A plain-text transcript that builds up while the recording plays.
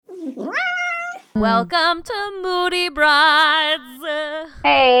Welcome to Moody Broads.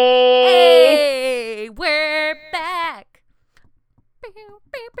 Hey. Hey, we're back.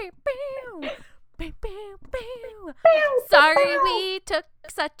 Sorry we took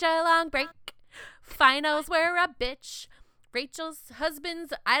such a long break. Finals were a bitch. Rachel's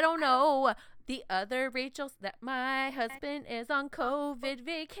husband's, I don't know. The other Rachel's that my husband is on COVID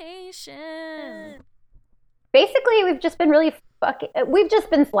vacation. Basically, we've just been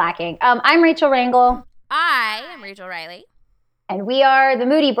slacking. I'm Rachel Rangel. I am Rachel Riley. And we are the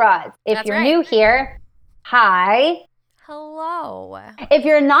Moody Broads. If you're new here, hi. Hello. If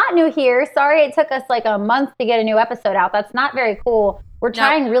you're not new here, sorry it took us like a month to get a new episode out. That's not very cool. We're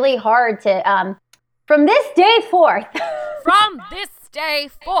trying really hard to, from this day forth. From this day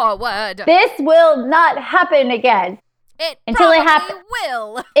forward. This will not happen again. It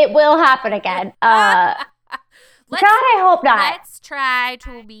will. It will happen again. God, I hope not. Let's try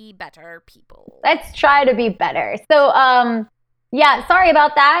to be better people. Let's try to be better. So, yeah, sorry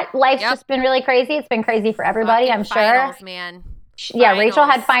about that. Life's just been really crazy. It's been crazy for everybody, I'm finals, sure. Man. Yeah, Finals. Rachel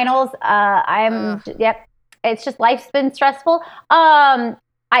had finals. Yep. It's just life's been stressful.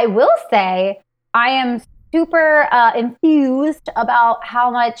 I will say I am super enthused about how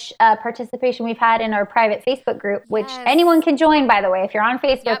much participation we've had in our private Facebook group, which anyone can join, by the way. If you're on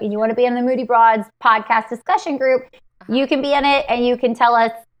Facebook and you want to be in the Moody Broads podcast discussion group, you can be in it and you can tell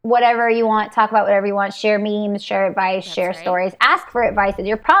us whatever you want, talk about whatever you want, share memes, share advice, share stories, ask for advice.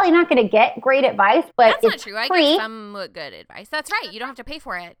 You're probably not going to get great advice, but that's it's not true. free. I get some good advice. That's right. You don't have to pay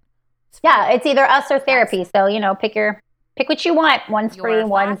for it. It's either us or therapy. So, pick what you want. One's free,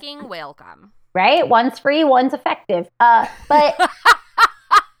 one's fucking welcome. Right? One's free, one's effective. But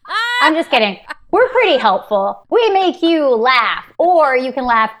I'm just kidding. We're pretty helpful. We make you laugh, or you can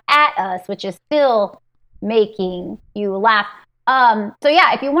laugh at us, which is still making you laugh. So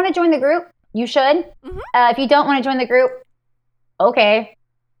yeah, if you want to join the group, you should. Mm-hmm. If you don't want to join the group, okay.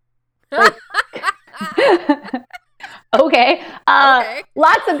 Okay.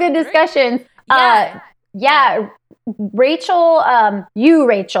 Lots of good discussions. Yeah. Rachel, Riley,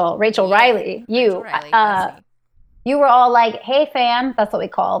 you were all like, hey fam, that's what we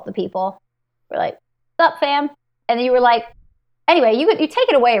call the people. We're like, what's up fam? And then you were like, anyway, you take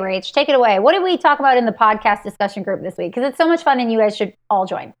it away, Rach, take it away. What did we talk about in the podcast discussion group this week? Because it's so much fun and you guys should all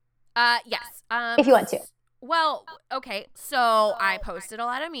join. Yes. If you want to. Well, okay, so I posted a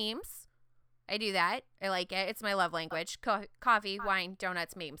lot of memes. I do that. I like it. It's my love language. Coffee, wine,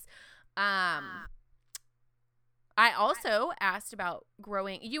 donuts, memes. I also asked about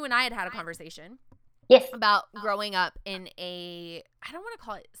growing. You and I had a conversation. Yes. About growing up in I don't want to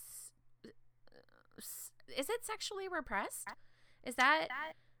call it. Is it sexually repressed? Is that?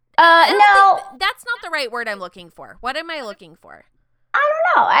 No. That's not the right word I'm looking for. What am I looking for? I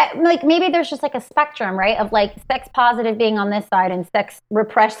don't know. Maybe there's just like a spectrum, right? Of like sex positive being on this side and sex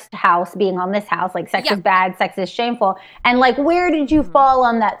repressed house being on this house. Like sex is bad, sex is shameful. And like, where did you fall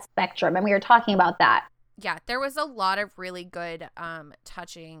on that spectrum? And we were talking about that. Yeah, there was a lot of really good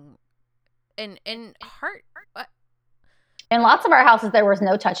touching and heart. In lots of our houses, there was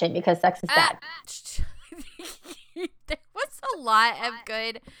no touching because sex is bad. There was a lot of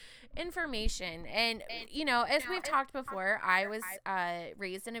good information. And, as we've talked before, I was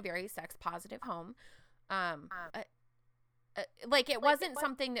raised in a very sex-positive home. It wasn't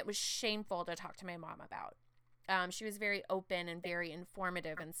something that was shameful to talk to my mom about. She was very open and very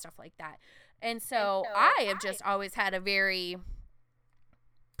informative and stuff like that. And so I have just always had a very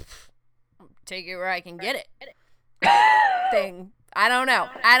take it where I can get it thing. I don't know.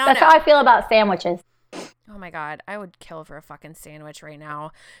 That's how I feel about sandwiches. Oh my God. I would kill for a fucking sandwich right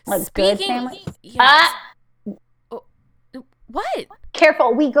now. Like good sandwich? Yes. What?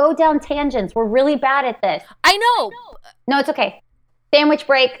 Careful. We go down tangents. We're really bad at this. I know. No, it's okay. Sandwich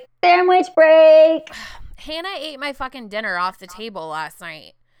break. Sandwich break. Hannah ate my fucking dinner off the table last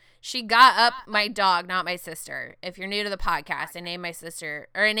night. She got up, my dog, not my sister. If you're new to the podcast, I named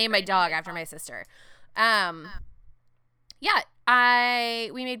my dog after my sister.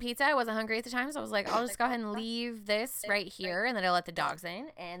 We made pizza. I wasn't hungry at the time, so I was like, I'll just go ahead and leave this right here, and then I let the dogs in,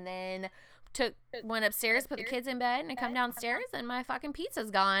 and then went upstairs, put the kids in bed, and I come downstairs, and my fucking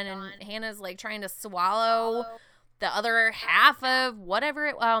pizza's gone, and Hannah's like trying to swallow the other half of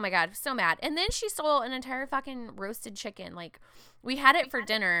whatever oh my God, so mad. And then she stole an entire fucking roasted chicken. Like, we had it for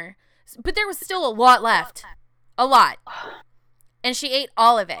dinner, but there was still a lot left. A lot. And she ate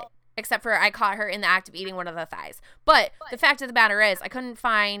all of it, except for I caught her in the act of eating one of the thighs. But the fact of the matter is, I couldn't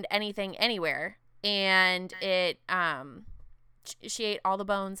find anything anywhere, and she ate all the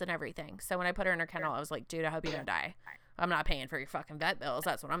bones and everything. So when I put her in her kennel, I was like, dude, I hope you don't die. I'm not paying for your fucking vet bills.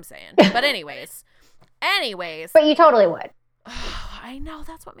 That's what I'm saying. But anyways. But you totally would. I know.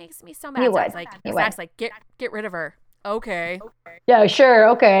 That's what makes me so mad. You would. Zach's like, get rid of her. Okay. Yeah, sure.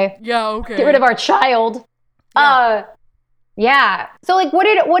 Okay. Yeah, okay. Get rid of our child. Yeah. Yeah. So like what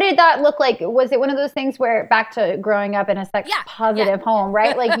did that look like? Was it one of those things where back to growing up in a sex positive home,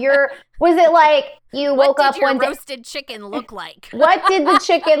 right? Like was it like you woke up one day? What did your roasted chicken look like? What did the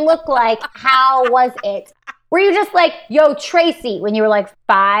chicken look like? How was it? Were you just like, yo, Tracy, when you were like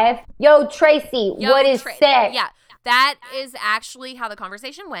 5? Yo, Tracy, what is sex? Yeah. That is actually how the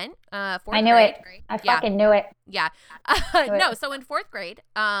conversation went. 4th grade. I knew it. I fucking knew it. Yeah. No, so in 4th grade,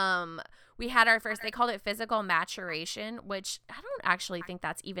 we had our first, they called it physical maturation, which I don't actually think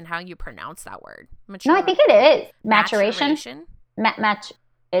that's even how you pronounce that word. No, I think it is. Maturation.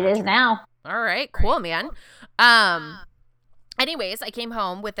 It is now. All right. Cool, man. Anyways, I came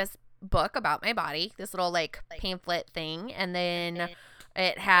home with this book about my body, this little like pamphlet thing. And then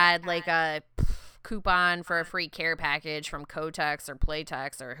it had like a coupon for a free care package from Kotex or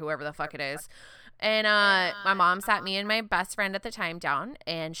Playtex or whoever the fuck it is. And my mom sat me and my best friend at the time down,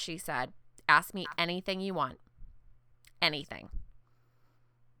 and she said, ask me anything you want. Anything.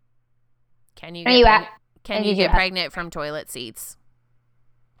 Can you get pregnant from toilet seats?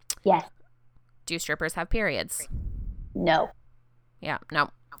 Yes. Do strippers have periods? No. Yeah, no.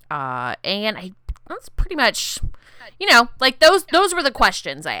 And that's pretty much, like those were the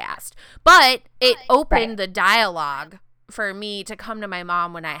questions I asked. But it opened the dialogue for me to come to my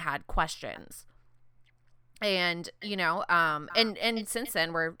mom when I had questions. And, and since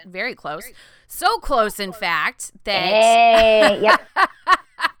then we're very close. So close, in fact, that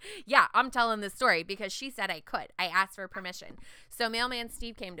yeah, I'm telling this story because she said I could. I asked for permission. So Mailman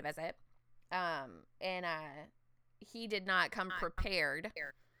Steve came to visit. And he did not come prepared.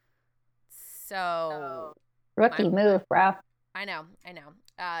 So rookie move, bro. I know.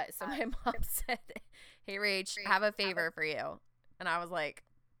 So my mom said, hey, Rach, I have a favor for you. And I was like,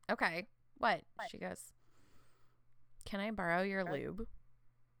 okay, what? She goes, can I borrow your lube?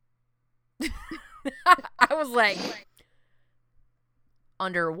 I was like,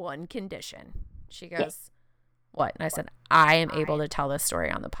 under one condition. She goes, what? And I said, I am able to tell this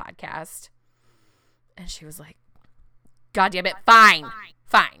story on the podcast. And she was like, God damn it. Fine.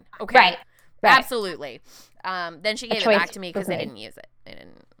 Okay. Right. Absolutely. Then she gave it back to me because they didn't use it. They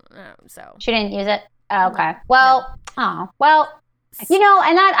didn't. So she didn't use it. Oh, okay. Well,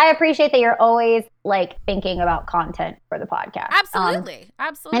 and that I appreciate that you're always like thinking about content for the podcast. Absolutely.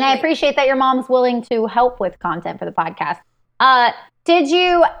 And I appreciate that your mom's willing to help with content for the podcast. Did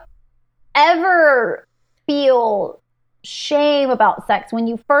you ever feel shame about sex when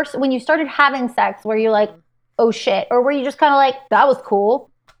you started having sex? Were you like, oh shit, or were you just kind of like, that was cool?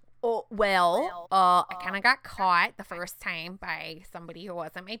 Oh, well, I kind of got caught the first time by somebody who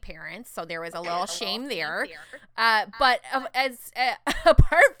wasn't my parents, so there was a little shame there. But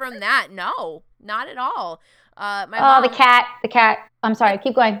apart from that, no, not at all. Mom, the cat. I'm sorry.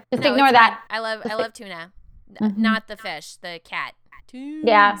 Keep going. Just ignore that. I love tuna, not the fish. The cat. Tunes.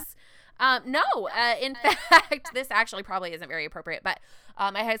 Yeah. No. In fact, this actually probably isn't very appropriate, but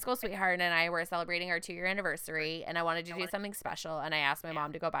my high school sweetheart and I were celebrating our 2-year anniversary, and I wanted to do something special, and I asked my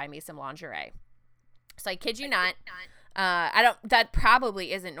mom to go buy me some lingerie. So I kid you not, that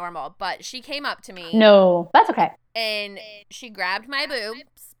probably isn't normal, but she came up to me. No, that's okay. And she grabbed my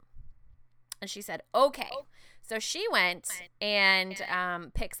boobs, and she said, okay. So she went and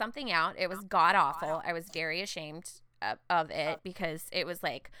picked something out. It was god awful. I was very ashamed of it because it was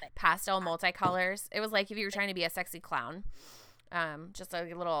like pastel multicolors. It was like if you were trying to be a sexy clown. Just a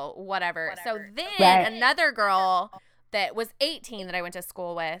little whatever. So then another girl that was 18 that I went to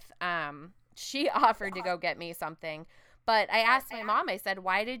school with, she offered to go get me something. But I asked my mom, I said,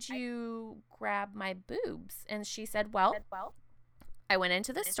 why did you grab my boobs? And she said, well, I went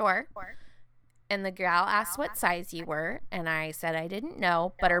into the store and the gal asked what size you were. And I said, I didn't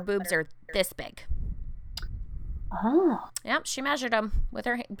know, but her boobs are this big. Oh. Yep, she measured them with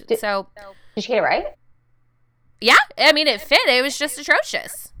her hand. Did she get it right? Yeah, I mean, it fit. It was just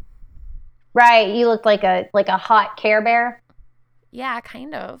atrocious. Right, you looked like a hot Care Bear. Yeah,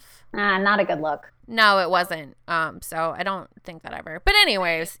 kind of. Not a good look. No, it wasn't. So I don't think that ever. But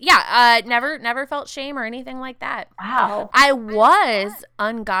anyways, yeah, never felt shame or anything like that. Wow. I was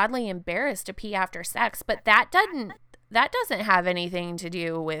ungodly embarrassed to pee after sex, but that doesn't have anything to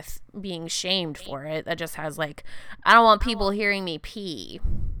do with being shamed for it. That just has like, I don't want people hearing me pee.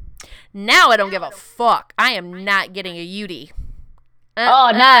 Now I don't give a fuck. I am not getting a Udi.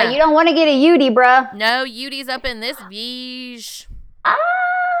 Oh, no. You don't want to get a Udi, bruh. No Udis up in this beige.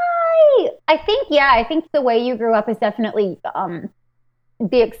 I think the way you grew up is definitely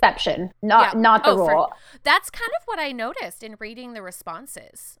the exception, not the rule. That's kind of what I noticed in reading the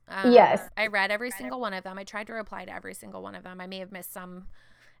responses. Yes. I read every single one of them. I tried to reply to every single one of them. I may have missed some.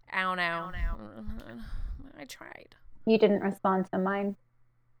 I don't know. I tried. You didn't respond to mine.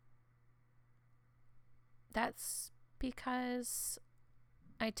 That's because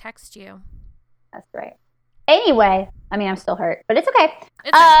I text you. That's right. Anyway, I mean, I'm still hurt, but it's okay.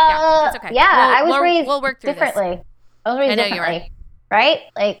 It's okay. It's okay. Yeah, I was raised work through differently. This. I was raised differently, right?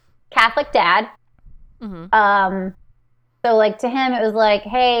 Like Catholic dad. Mm-hmm. So like to him, it was like,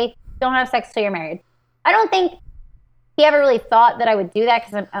 hey, don't have sex till you're married. I don't think he ever really thought that I would do that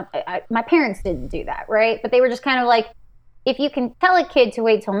because my parents didn't do that, right? But they were just kind of like, if you can tell a kid to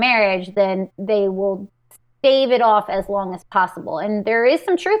wait till marriage, then they will stave it off as long as possible. And there is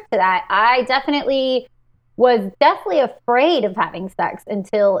some truth to that. I was definitely afraid of having sex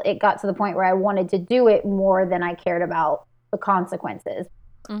until it got to the point where I wanted to do it more than I cared about the consequences.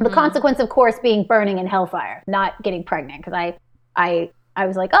 Mm-hmm. The consequence, of course, being burning in hellfire, not getting pregnant. Because I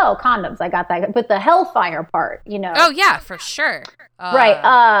was like, oh, condoms, I got that. But the hellfire part, you know. Oh, yeah, for sure.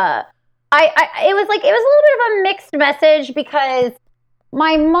 Right. It was a little bit of a mixed message because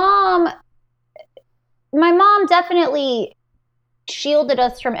my mom definitely shielded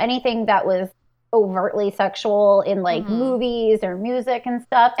us from anything that was overtly sexual in like movies or music and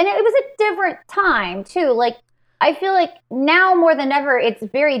stuff. And it was a different time too. Like I feel like now more than ever, it's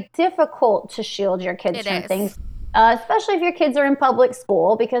very difficult to shield your kids from things, especially if your kids are in public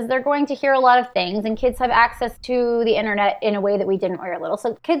school because they're going to hear a lot of things and kids have access to the internet in a way that we didn't when we were little.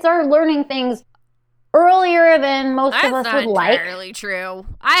 So kids are learning things earlier than most of us would like. That's not entirely true.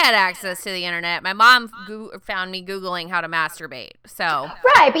 I had access to the internet. My mom found me Googling how to masturbate. So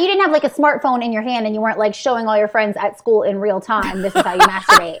right, but you didn't have like a smartphone in your hand and you weren't like showing all your friends at school in real time, this is how you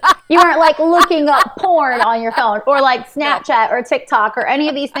masturbate. You weren't like looking up porn on your phone or like Snapchat or TikTok or any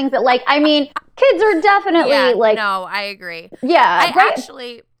of these things that like, I mean, kids are definitely like. No, I agree. Yeah.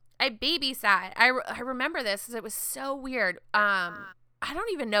 I babysat. I remember this because it was so weird. I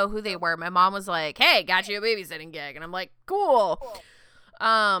don't even know who they were. My mom was like, hey, got you a babysitting gig. And I'm like, cool.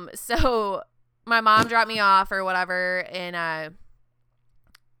 So my mom dropped me off or whatever. And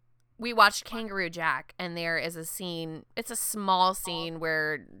we watched Kangaroo Jack. And there is a scene. It's a small scene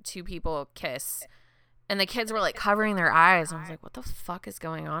where two people kiss. And the kids were like covering their eyes. And I was like, what the fuck is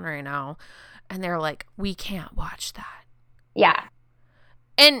going on right now? And they're like, we can't watch that. Yeah.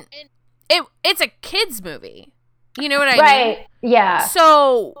 And it's a kid's movie. You know what I mean? Right. Yeah.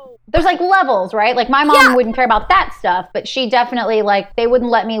 So there's like levels, right? Like my mom wouldn't care about that stuff, but she definitely like they wouldn't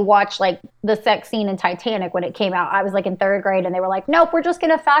let me watch like the sex scene in Titanic when it came out. I was like in 3rd grade and they were like, nope, we're just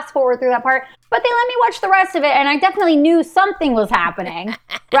going to fast forward through that part. But they let me watch the rest of it and I definitely knew something was happening,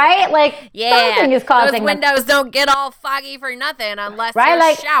 right? Like something is causing those windows don't get all foggy for nothing unless right? they're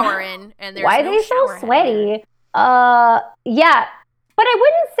like, showering and there's why are they so sweaty? Yeah. But I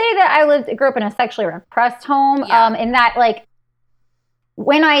wouldn't say that I grew up in a sexually repressed home. In that, like,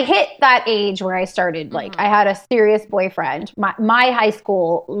 when I hit that age where I started, like, I had a serious boyfriend, my high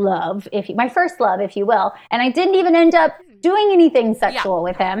school love, my first love, if you will, and I didn't even end up doing anything sexual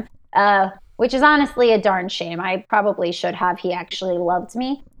with him, which is honestly a darn shame. I probably should have. He actually loved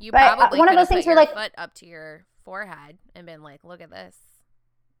me. You probably one of those things where, like, foot up to your forehead and been like, look at this.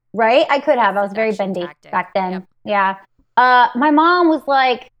 Right? I could have. I was very bendy back then. Yep. Yeah. My mom was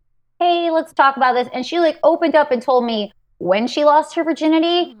like, hey, let's talk about this. And she like opened up and told me when she lost her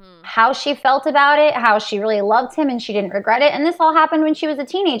virginity, how she felt about it, how she really loved him and she didn't regret it. And this all happened when she was a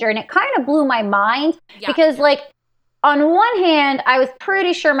teenager. And it kind of blew my mind because like on one hand, I was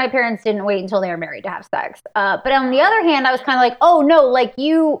pretty sure my parents didn't wait until they were married to have sex. But on the other hand, I was kind of like, oh no, like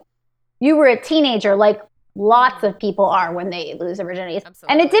you were a teenager, like lots of people are when they lose their virginities. Absolutely.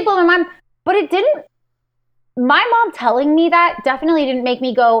 And it did blow my mind, but it didn't. My mom telling me that definitely didn't make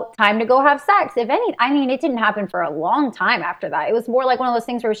me go, time to go have sex. If any, I mean, it didn't happen for a long time after that. It was more like one of those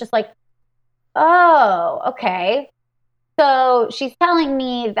things where it was just like, oh, okay. So she's telling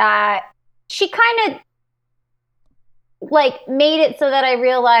me that she kind of like made it so that I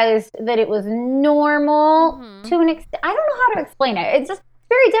realized that it was normal to an extent. I don't know how to explain it. It's just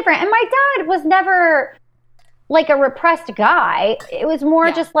very different. And my dad was never like a repressed guy. It was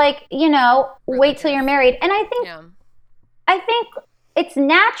more just like, you know, wait till you're married. And I think it's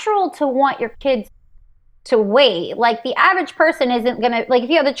natural to want your kids to wait. Like the average person isn't going to, like if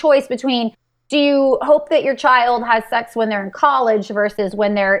you have the choice between, do you hope that your child has sex when they're in college versus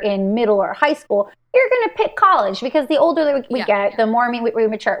when they're in middle or high school, you're going to pick college because the older we get, the more we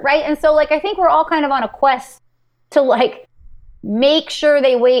mature, right? And so like, I think we're all kind of on a quest to like make sure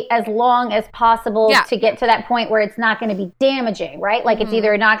they wait as long as possible to get to that point where it's not going to be damaging, right? Like it's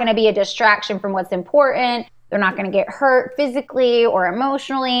either not going to be a distraction from what's important, they're not going to get hurt physically or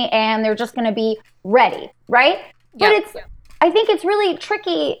emotionally, and they're just going to be ready, right? But I think it's really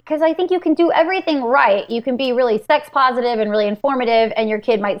tricky because I think you can do everything right. You can be really sex positive and really informative, and your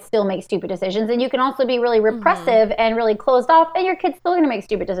kid might still make stupid decisions. And you can also be really repressive and really closed off, and your kid's still going to make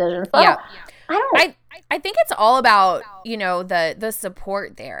stupid decisions. So I think it's all about, you know, the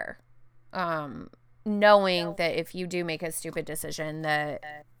support there. Knowing that if you do make a stupid decision, that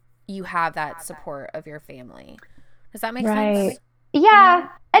you have that support of your family. Does that make sense? Yeah.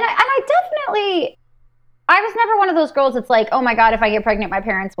 And I definitely, I was never one of those girls that's like, oh my God, if I get pregnant, my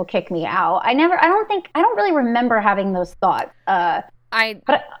parents will kick me out. I don't really remember having those thoughts. But I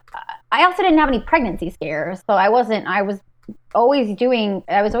also didn't have any pregnancy scares. So I was always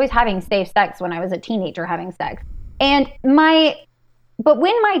having safe sex when I was a teenager having sex. But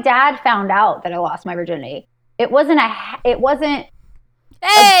when my dad found out that I lost my virginity, it wasn't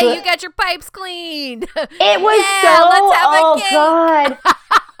hey, you got your pipes cleaned. It was let's have a cake. God.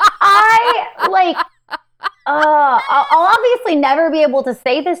 I'll obviously never be able to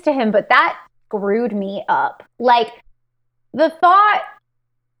say this to him, but that screwed me up. Like the thought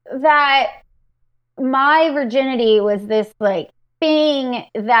that my virginity was this like thing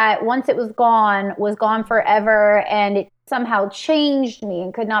that once it was gone forever, and it somehow changed me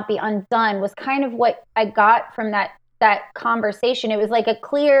and could not be undone was kind of what I got from that conversation. It was like a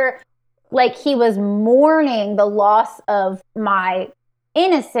clear, like he was mourning the loss of my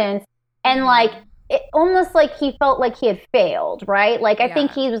innocence, and like it almost like he felt like he had failed, right? Like I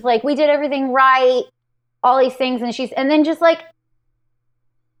think he was like, we did everything right, all these things, and then just like,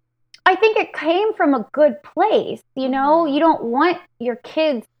 I think it came from a good place, you know? You don't want your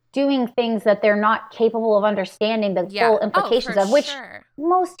kids doing things that they're not capable of understanding the full implications of, which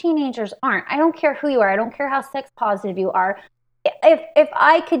most teenagers aren't. I don't care who you are. I don't care how sex positive you are. If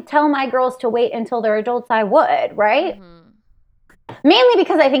I could tell my girls to wait until they're adults, I would, right? Mainly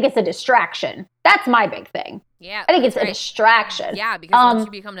because I think it's a distraction. That's my big thing. Yeah, I think it's a distraction. Yeah, because once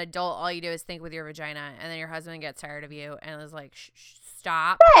you become an adult, all you do is think with your vagina, and then your husband gets tired of you and is like,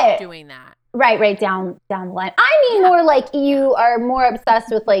 stop doing that. Right, down the line. I mean, more like you are more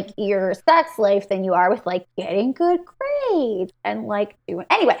obsessed with like your sex life than you are with like getting good grades and like doing.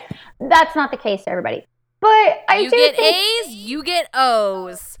 Anyway, that's not the case, everybody. But you get A's, you get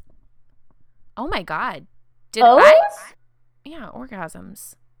O's. Oh my God! Did O's? Yeah,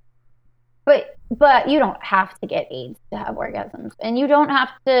 orgasms. But you don't have to get AIDS to have orgasms, and you don't have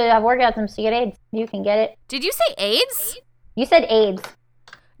to have orgasms to get AIDS. You can get it. Did you say AIDS? You said AIDS.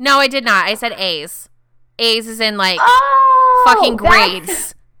 No, I did not. I said A's. A's is in like fucking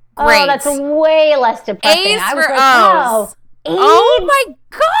grades. Oh, that's way less depressing. A's for O's. Wow, oh my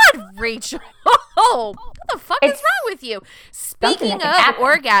God, Rachel. What the fuck is wrong with you? Speaking of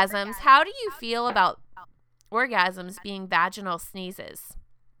orgasms, how do you feel about orgasms being vaginal sneezes?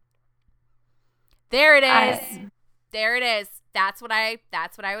 There it is. There it is. That's what I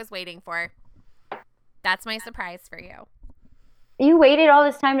was waiting for. That's my surprise for you. You waited all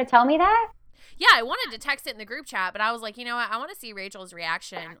this time to tell me that? Yeah, I wanted to text it in the group chat, but I was like, you know what? I want to see Rachel's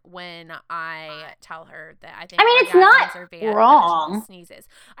reaction when I tell her that I think. I mean, it's not wrong. Sneezes.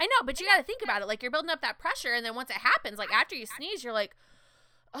 I know, but you got to think about it. Like, you're building up that pressure, and then once it happens, like after you sneeze, you're like,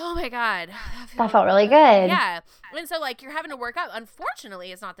 oh my God. That felt really good. Yeah. And so like you're having to work up.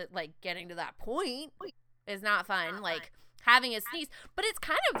 Unfortunately, it's not that like getting to that point is not fun. Like having a sneeze, but it's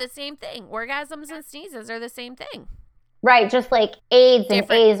kind of the same thing. Orgasms and sneezes are the same thing. Right. Just like AIDS and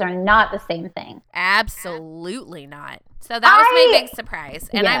A's are not the same thing. Absolutely not. So that was my big surprise.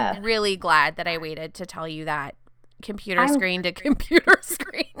 And I'm really glad that I waited to tell you that computer screen to computer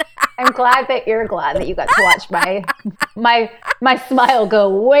screen. I'm glad that you're glad that you got to watch my smile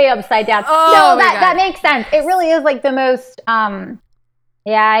go way upside down. Oh, no, that makes sense. It really is like the most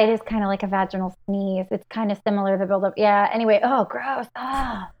it is kind of like a vaginal sneeze. It's kind of similar to the buildup. Yeah. Anyway, oh, gross.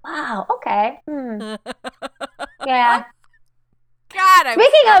 Oh, wow. Okay. Yeah. God,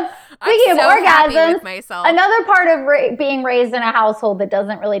 speaking of orgasms, another part of being raised in a household that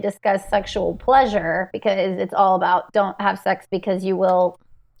doesn't really discuss sexual pleasure, because it's all about don't have sex because you will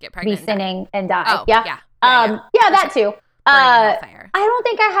get pregnant, be sinning and die. Oh, yeah, that too. I don't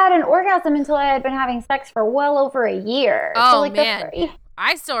think I had an orgasm until I had been having sex for well over a year. Oh, so like man,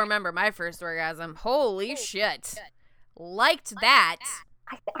 I still remember my first orgasm. Holy shit, liked that.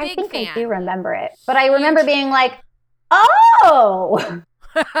 I think I do remember it, but I remember being like, oh.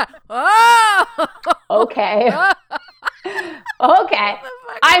 Oh. Okay. Okay. What the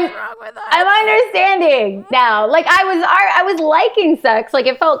fuck What's wrong with us? I'm understanding now. Like I was liking sex, like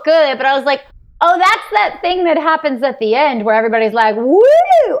it felt good, but I was like, oh, that's that thing that happens at the end where everybody's like, woo!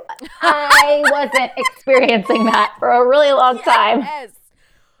 I wasn't experiencing that for a really long time. Yes.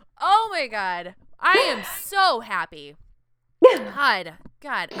 Oh my God. I am so happy. God.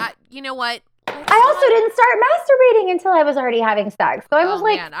 You know what? I also didn't start masturbating until I was already having sex. So I was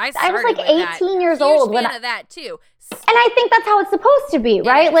I was like 18 years old when of that too. And I think that's how it's supposed to be,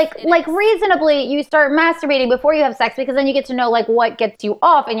 right? Like reasonably, you start masturbating before you have sex because then you get to know like what gets you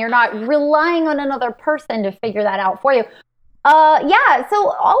off, and you're not relying on another person to figure that out for you. Yeah.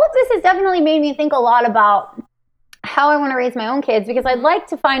 So all of this has definitely made me think a lot about how I want to raise my own kids, because I'd like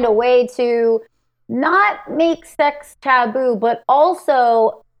to find a way to not make sex taboo, but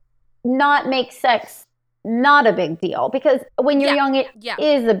also not make sex not a big deal, because when you're young, it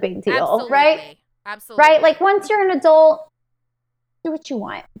is a big deal, right? Absolutely. Right? Like once you're an adult, do what you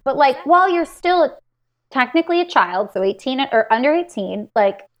want. But like while you're still technically a child, so 18 or under 18,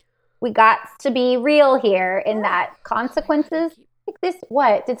 like we got to be real here in that consequences like this.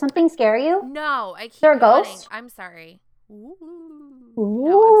 What? Did something scare you? No, I keep. Is there a ghost? I'm sorry. Ooh.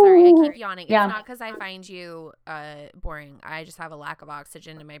 No, I'm sorry. I keep yawning. It's not because I find you boring. I just have a lack of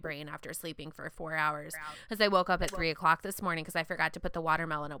oxygen in my brain after sleeping for 4 hours. Because I woke up at 3 o'clock this morning because I forgot to put the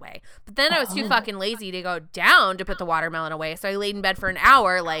watermelon away. But then I was too fucking lazy to go down to put the watermelon away. So I laid in bed for an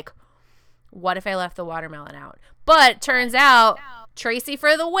hour. Like, what if I left the watermelon out? But turns out, Tracy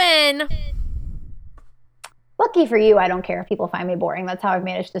for the win. Lucky for you, I don't care if people find me boring. That's how I've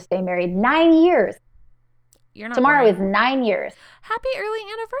managed to stay married 9 years. You're not Tomorrow boring. is 9 years. Happy early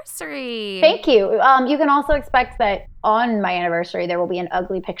anniversary. Thank you. You can also expect that on my anniversary, there will be an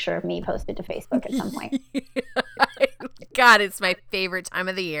ugly picture of me posted to Facebook at some point. God, it's my favorite time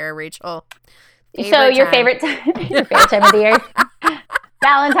of the year, Rachel. Your favorite time of the year?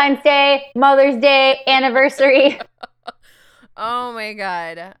 Valentine's Day, Mother's Day, anniversary. Oh my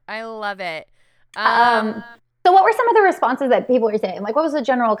God. I love it. So what were some of the responses that people were saying? Like, what was the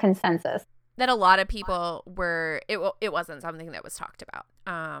general consensus? That a lot of people were, it wasn't something that was talked about.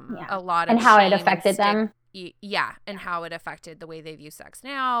 A lot of and how it affected them. Yeah, and how it affected the way they view sex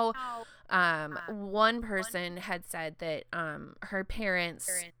now. One person had said that her parents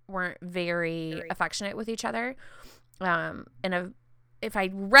weren't very affectionate with each other. And if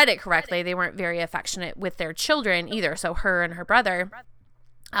I read it correctly, they weren't very affectionate with their children either. So her and her brother.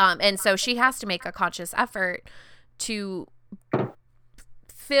 And so she has to make a conscious effort to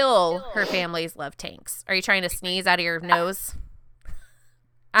fill her family's love tanks. Are you trying to sneeze out of your nose?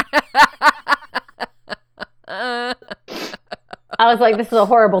 I was like, this is a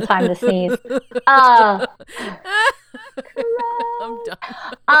horrible time to sneeze. I'm done.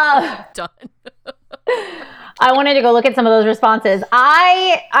 Done. I wanted to go look at some of those responses.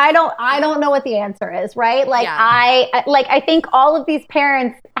 I don't know what the answer is, right? Like I think all of these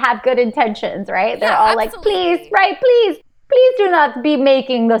parents have good intentions, right? They're all absolutely. like, please do not be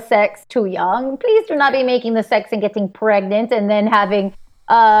making the sex too young. Please do not be making the sex and getting pregnant and then having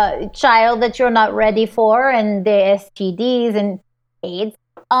a child that you're not ready for, and the STDs and AIDS.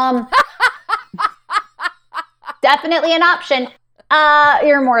 Definitely an option.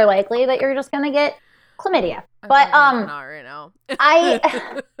 You're more likely that you're just gonna get chlamydia. But not right now. I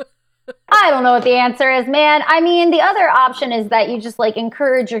don't know what the answer is, man. I mean, the other option is that you just like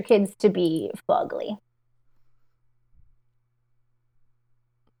encourage your kids to be fugly.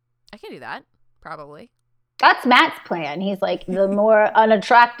 I can do that, probably. That's Matt's plan. He's like, the more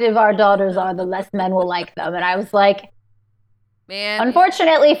unattractive our daughters are, the less men will like them. And I was like, man,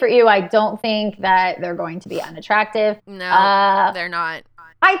 unfortunately for you, I don't think that they're going to be unattractive. No, they're not.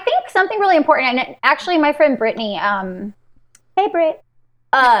 I think something really important, and actually my friend Brittany, hey Britt,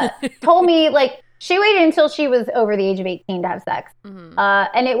 told me like she waited until she was over the age of 18 to have sex. Mm-hmm.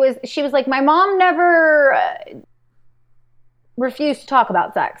 And she was like, my mom never refused to talk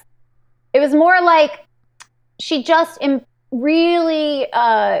about sex. It was more like she just really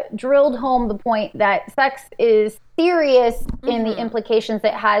drilled home the point that sex is serious in the implications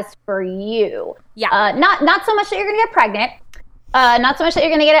it has for you. Yeah. Not so much that you're going to get pregnant, not so much that you're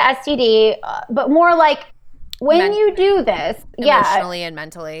going to get an STD, but more like when you do this, emotionally and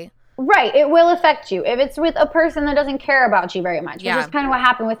mentally. Right. It will affect you if it's with a person that doesn't care about you very much, which is kind of what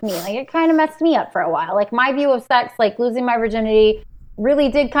happened with me. Like it kind of messed me up for a while. Like my view of sex, like losing my virginity really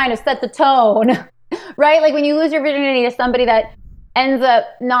did kind of set the tone, right? Like when you lose your virginity to somebody that ends up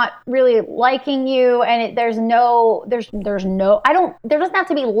not really liking you, and there doesn't have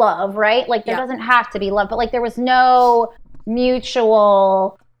to be love, right? Like there doesn't have to be love, but like there was no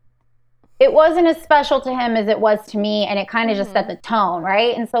mutual it wasn't as special to him as it was to me, and it kind of just set the tone,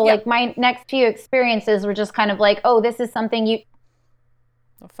 right? And so like my next few experiences were just kind of like, oh, this is something you...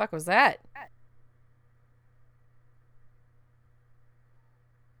 The fuck was that?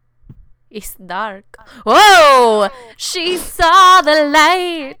 It's dark. Whoa! She saw the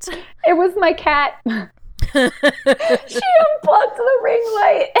light. It was my cat. She unplugged the ring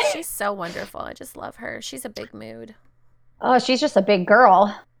light. She's so wonderful. I just love her. She's a big mood. Oh, she's just a big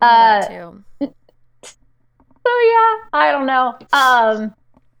girl. That too. So yeah, I don't know. I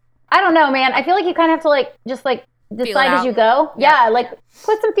don't know, man. I feel like you kind of have to like just like decide as you go. Yep. Yeah, like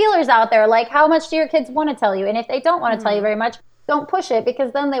put some feelers out there. Like, how much do your kids want to tell you? And if they don't want to tell you very much, don't push it,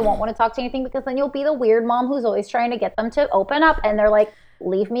 because then they won't want to talk to anything, because then you'll be the weird mom who's always trying to get them to open up, and they're like,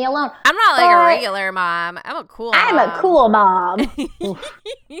 leave me alone. I'm not like a regular mom. I'm a cool mom. I'm a cool mom.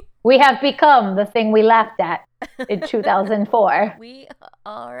 We have become the thing we laughed at in 2004. We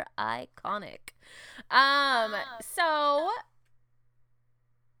are iconic. So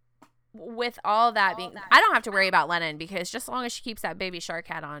with all that being, I don't have to worry about Lennon, because just as long as she keeps that baby shark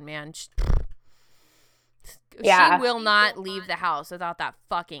hat on, man, she will not leave the house without that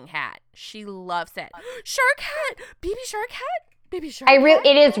fucking hat. She loves it. Shark hat, baby shark hat, baby shark hat.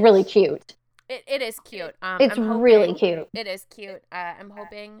 It is really cute. It is cute. It's really cute. It is cute. I'm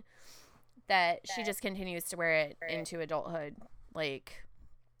hoping that she just continues to wear it into adulthood. Like,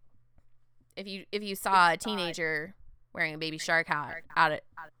 if you saw a teenager wearing a baby shark hat out at,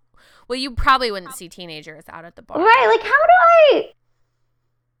 well, you probably wouldn't see teenagers out at the bar, right? Like,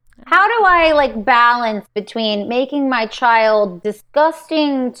 how do I like balance between making my child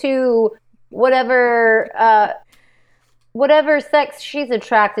disgusting to whatever sex she's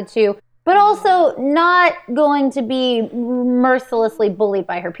attracted to, but also not going to be mercilessly bullied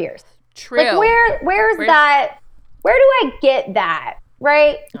by her peers? True. Like, where's that? Where do I get that?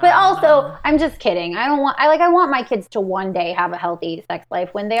 Right? But also, I'm just kidding. I want my kids to one day have a healthy sex life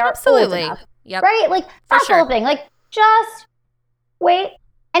when they are old enough. Yep. Right? Like, that's the whole thing. Like, just wait.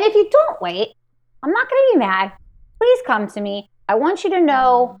 And if you don't wait, I'm not going to be mad. Please come to me. I want you to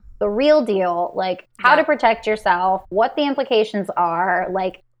know the real deal, like how to protect yourself, what the implications are,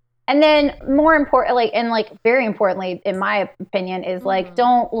 like, and then more importantly, and like very importantly, in my opinion, is like,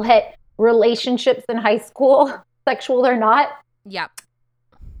 don't let relationships in high school, sexual or not,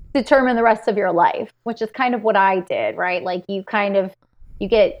 determine the rest of your life, which is kind of what I did, right? Like, you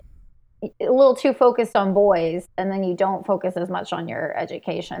get a little too focused on boys, and then you don't focus as much on your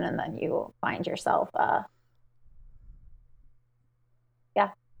education, and then you find yourself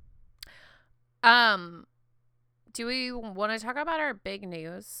do we want to talk about our big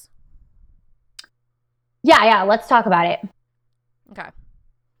news? Yeah, let's talk about it. Okay.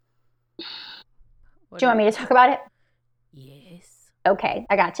 Do you want me to talk about it? Yes. Okay,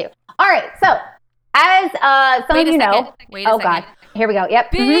 I got you. All right, so as some of you know, Wait a second. God, here we go.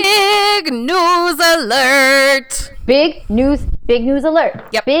 Yep. Big news alert. Big news alert.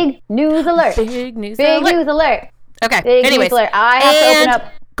 Yep. Big news alert. Big news alert. Okay. Big Anyways, news alert. I have to open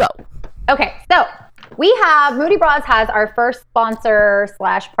up. Go. Okay, so we have Moody Bras has our first sponsor /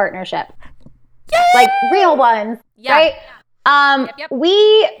 partnership. Yay! Like real ones, right? Yep.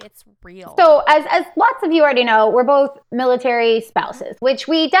 It's real. So as lots of you already know, we're both military spouses, which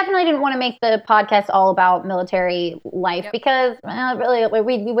we definitely didn't want to make the podcast all about military life because really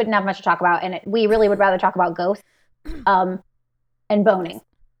we wouldn't have much to talk about, and we really would rather talk about ghosts and boning.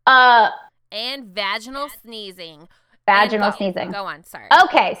 And vaginal sneezing. Vaginal sneezing. Go on, sorry.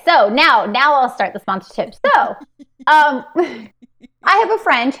 Okay, so now I'll start the sponsorship. So, I have a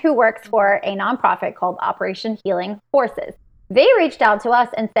friend who works for a nonprofit called Operation Healing Forces. They reached out to us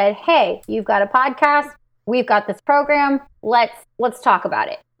and said, "Hey, you've got a podcast. We've got this program. Let's talk about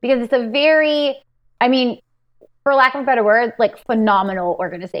it." Because it's a very, I mean, for lack of a better word, like phenomenal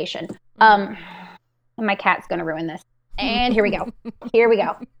organization. My cat's going to ruin this. And here we go. There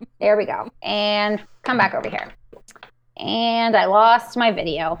we go. And come back over here. And I lost my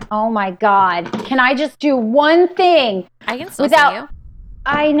video. Oh my God. Can I just do one thing? I can still see you.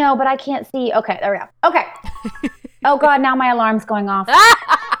 I know, but I can't see. Okay, there we go. Okay. Oh God, now my alarm's going off.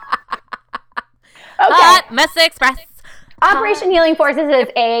 Okay. Mess Express. Operation Healing Forces is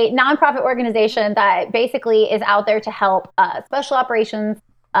a nonprofit organization that basically is out there to help special operations,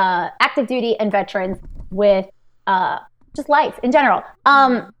 active duty, and veterans with just life in general.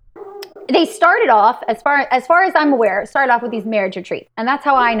 They started off, as far as I'm aware, with these marriage retreats, and that's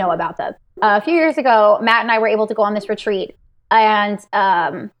how I know about them. A few years ago, Matt and I were able to go on this retreat, and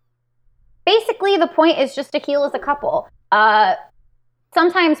basically the point is just to heal as a couple.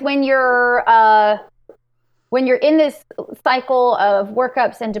 Sometimes when you're when you're in this cycle of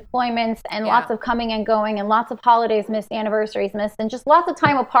workups and deployments and lots of coming and going and lots of holidays missed, anniversaries missed, and just lots of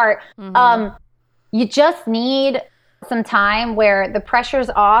time apart, you just need some time where the pressure's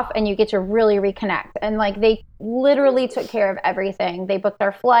off and you get to really reconnect. And like, they literally took care of everything. They booked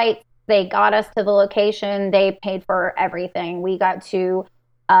our flights. They got us to the location. They paid for everything. We got to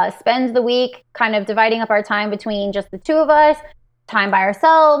spend the week kind of dividing up our time between just the two of us, time by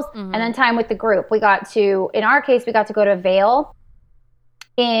ourselves, and then time with the group. We got to, in our case, we got to go to Vail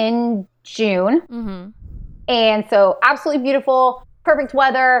in June. And so absolutely beautiful, perfect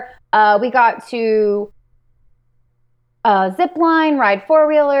weather. We got to zip line, ride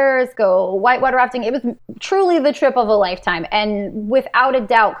four-wheelers, go whitewater rafting. It was truly the trip of a lifetime, and without a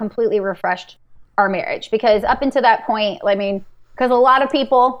doubt completely refreshed our marriage. Because up until that point, I mean, because a lot of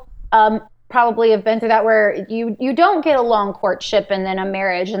people probably have been through that, where you don't get a long courtship and then a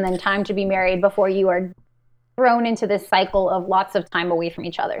marriage and then time to be married before you are thrown into this cycle of lots of time away from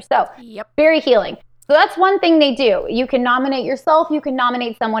each other. So very healing. So that's one thing they do. You can nominate yourself. You can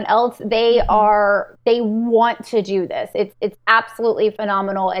nominate someone else. They want to do this. It's absolutely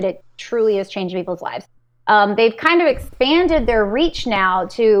phenomenal, and it truly is changing people's lives. They've kind of expanded their reach now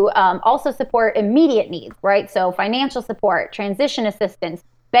to also support immediate needs, right? So financial support, transition assistance,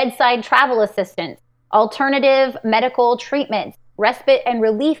 bedside travel assistance, alternative medical treatments, respite and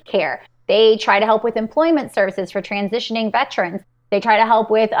relief care. They try to help with employment services for transitioning veterans. They try to help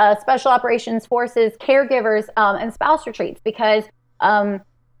with special operations forces, caregivers, and spouse retreats, because an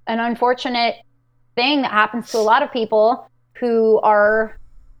unfortunate thing that happens to a lot of people who are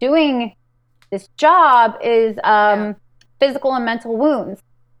doing this job is physical and mental wounds.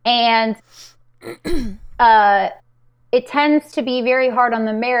 And it tends to be very hard on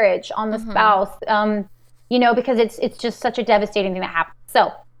the marriage, on the spouse, because it's just such a devastating thing that happens.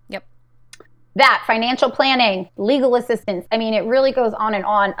 So that, financial planning, legal assistance, I mean, it really goes on and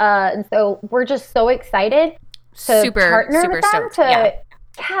on. And so we're just so excited to partner with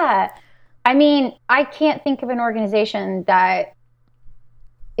them. I mean, I can't think of an organization that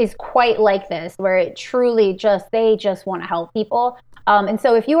is quite like this, where it truly they just want to help people. And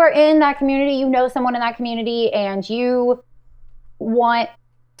so if you are in that community, you know someone in that community, and you want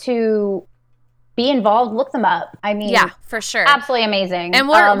to be involved, look them up. I mean, yeah, for sure. Absolutely amazing. And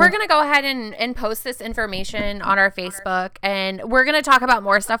we're going to go ahead and post this information on our Facebook, and we're going to talk about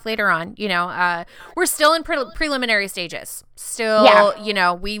more stuff later on. We're still in preliminary stages. Still,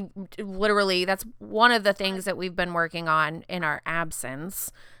 we literally, that's one of the things that we've been working on in our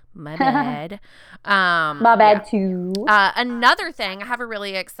absence. My bad. My bad too. Another thing, I have a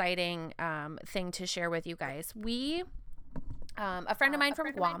really exciting thing to share with you guys. We, a friend of mine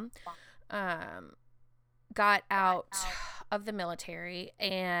from Guam, got out of the military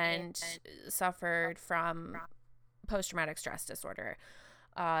and suffered from post-traumatic stress disorder.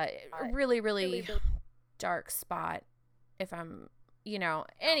 Really, really dark spot, if I'm,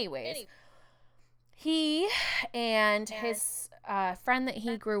 anyways. He and his friend that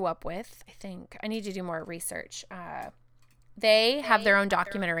he grew up with, I think I need to do more research. They have their own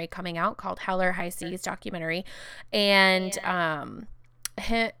documentary coming out called Howler High Seas documentary. And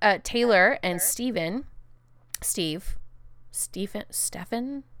Taylor and Stephen.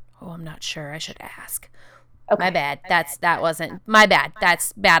 Oh, I'm not sure. I should ask. Okay. My bad. That wasn't my bad.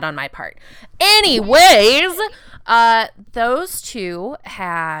 That's bad on my part. Anyways, those two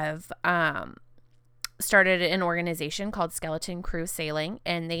have started an organization called Skeleton Crew Sailing,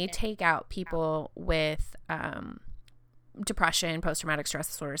 and they take out people with depression, post-traumatic stress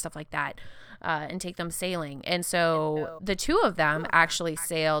disorder, stuff like that, and take them sailing. And so the two of them actually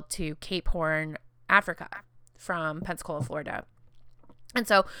sailed to Cape Horn, Africa, from Pensacola, Florida. And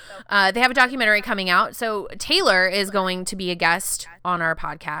so they have a documentary coming out. So Taylor is going to be a guest on our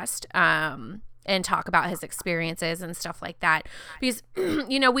podcast and talk about his experiences and stuff like that. Because,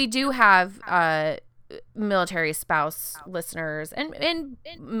 we do have military spouse listeners and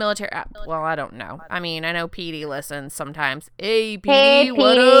military, well, I don't know. I mean, I know Petey listens sometimes. Hey, Petey,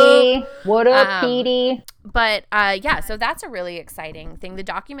 what up? What up, Petey? But so that's a really exciting thing. The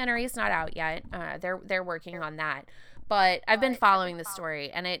documentary is not out yet. They're working on that. But I've been following the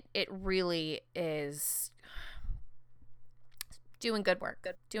story, and it really is doing good work.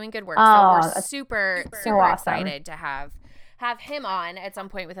 So we're super awesome. Excited to have him on at some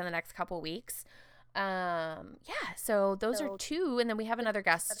point within the next couple weeks. So those are two, and then we have another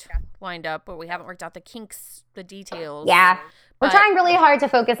guest lined up, but we haven't worked out the kinks, the details. Yeah. We're trying really hard to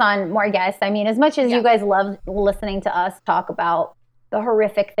focus on more guests. I mean, as much as you guys love listening to us talk about the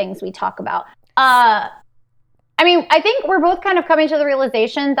horrific things we talk about, I mean, I think we're both kind of coming to the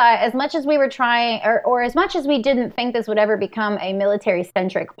realization that as much as we were trying, or as much as we didn't think this would ever become a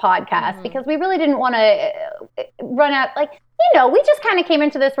military-centric podcast, because we really didn't want to run out, like, we just kind of came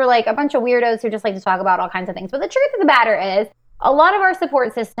into this, we're like a bunch of weirdos who just like to talk about all kinds of things. But the truth of the matter is, a lot of our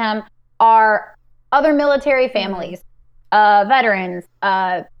support system are other military families, veterans.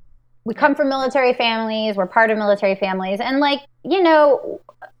 We come from military families. We're part of military families. And like,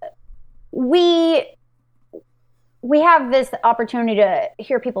 we have this opportunity to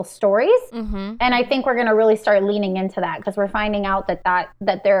hear people's stories. And I think we're going to really start leaning into that, because we're finding out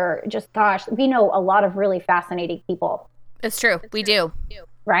that they're just, gosh, we know a lot of really fascinating people. It's true. We do.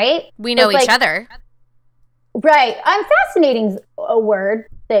 Right? We know each other. Right. Fascinating's a word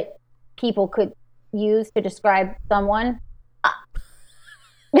that people could use to describe someone.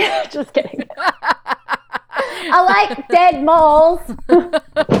 Just kidding. I like dead moles.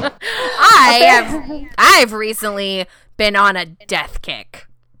 I've recently been on a death kick.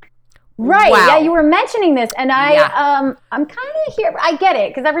 Right. Wow. Yeah, you were mentioning this, and I'm kind of here. I get it,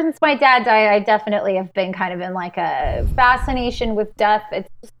 because ever since my dad died, I definitely have been kind of in like a fascination with death. It's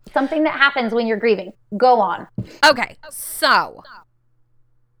something that happens when you're grieving. Go on. Okay, so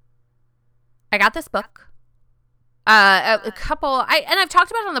I got this book. A couple, and I've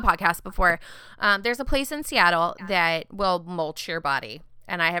talked about it on the podcast before. There's a place in Seattle that will mulch your body,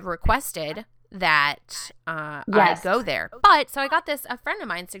 and I have requested that I go there. But so I got this. A friend of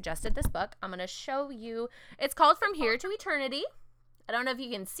mine suggested this book. I'm gonna show you. It's called From Here to Eternity. I don't know if you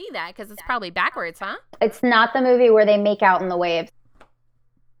can see that because it's probably backwards, huh? It's not the movie where they make out in the waves.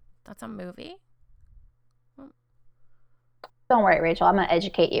 That's a movie. Don't worry, Rachel. I'm going to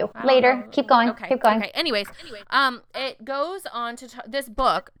educate you later. Keep going. Okay. Keep going. Okay. Anyways, it goes on to this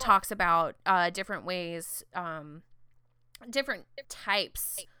book talks about different ways, different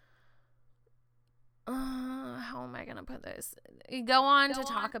types. How am I going to put this? You go on to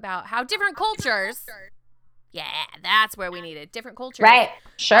talk about how different cultures. Yeah, that's where we need it. Different cultures. Right.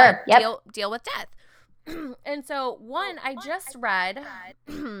 Sure. Deal with death. And so I just read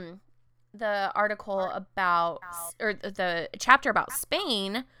the article about, or the chapter about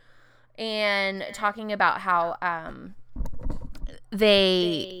Spain, and talking about how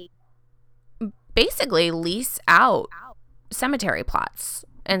they basically lease out cemetery plots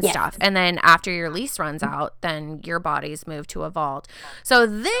and stuff, and then after your lease runs out, then your body's moved to a vault. So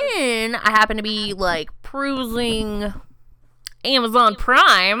then I happen to be like perusing Amazon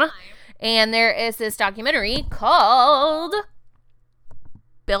Prime, and there is this documentary called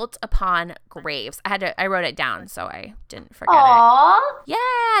Built Upon Graves. I wrote it down so I didn't forget it.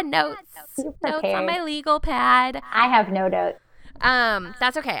 Yeah, notes on my legal pad. I have no notes.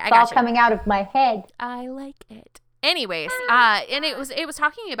 That's okay. It's all coming out of my head. I like it. Anyways, and it was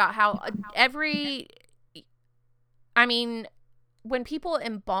talking about how when people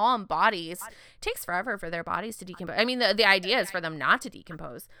embalm bodies, it takes forever for their bodies to decompose. I mean, the idea is for them not to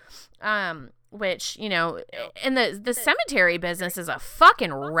decompose. Which, and the cemetery business is a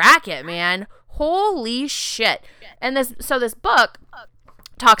fucking racket, man. Holy shit. And this book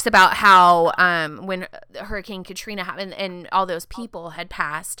talks about how when Hurricane Katrina happened and all those people had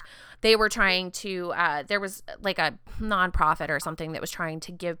passed, they were trying to, there was like a nonprofit or something that was trying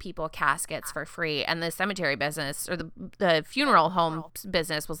to give people caskets for free. And the cemetery business, or the funeral home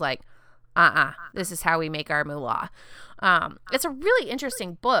business, was like, this is how we make our moolah. It's a really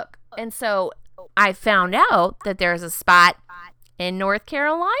interesting book. And so I found out that there's a spot in North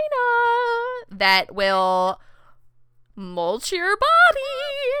Carolina that will mulch your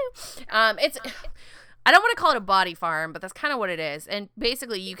body. I don't want to call it a body farm, but that's kind of what it is. And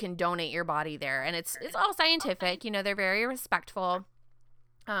basically you can donate your body there, and it's all scientific. They're very respectful.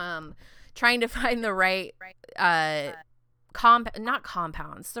 Trying to find the right not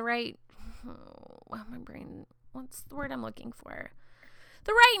compounds, the right my brain, what's the word I'm looking for?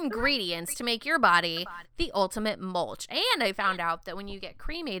 The right ingredients to make your body the ultimate mulch. And I found out that when you get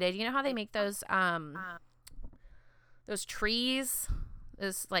cremated, you know how they make those trees,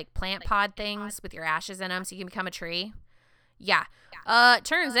 those like plant pod things with your ashes in them so you can become a tree? Yeah.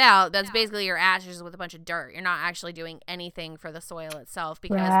 Turns out that's basically your ashes with a bunch of dirt. You're not actually doing anything for the soil itself,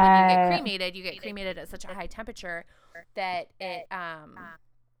 because when you get cremated at such a high temperature that it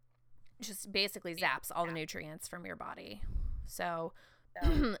just basically zaps all the nutrients from your body. So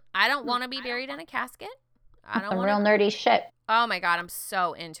I don't want to be buried in a casket. Some real nerdy shit. Oh my God, I'm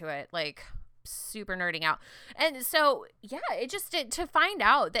so into it. Like, super nerding out. And so, yeah, to find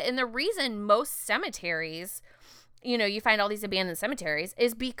out that, and the reason most cemeteries, you find all these abandoned cemeteries,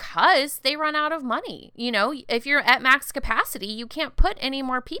 is because they run out of money. If you're at max capacity, you can't put any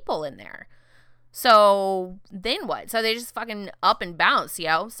more people in there. So then what? So they just fucking up and bounce,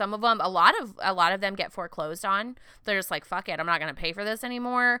 yo. Some of them, a lot of them get foreclosed on. They're just like, fuck it, I'm not gonna pay for this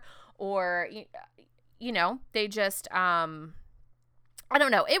anymore. Or, they just, I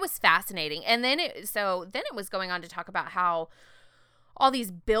don't know. It was fascinating. And then it was going on to talk about how all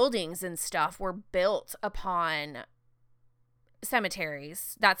these buildings and stuff were built upon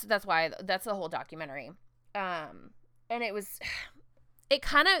cemeteries. That's the whole documentary. And it was a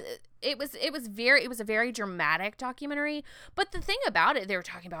very dramatic documentary. But the thing about it, they were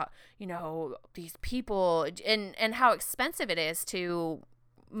talking about, these people and how expensive it is to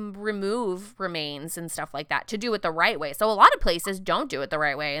remove remains and stuff like that, to do it the right way. So a lot of places don't do it the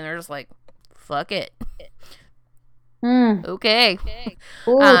right way, and they're just like, fuck it. Okay.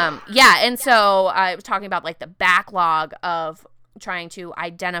 And so I was talking about like the backlog of trying to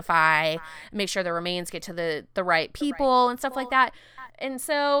identify, make sure the remains get to the right people and stuff like that. And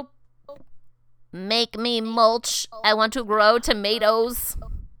so, make me mulch. I want to grow tomatoes.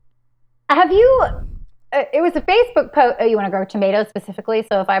 Have you... it was a Facebook post. Oh, you want to grow tomatoes specifically?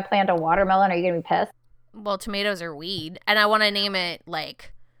 So if I plant a watermelon, are you going to be pissed? Well, tomatoes are weed. And I want to name it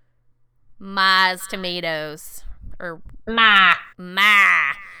like Ma's Tomatoes. Or Ma.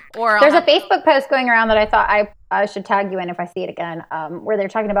 Or there's a Facebook post going around that I thought I should tag you in if I see it again, where they're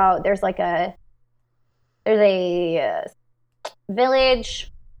talking about there's a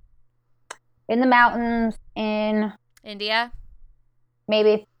village in the mountains in India,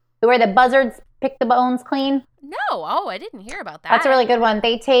 maybe, where the buzzards pick the bones clean. No, I didn't hear about that. That's a really good one.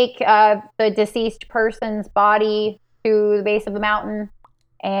 They take the deceased person's body to the base of the mountain,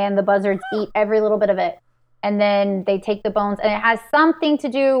 and the buzzards eat every little bit of it. And then they take the bones, and it has something to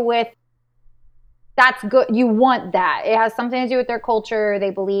do with, that's good. You want that. It has something to do with their culture.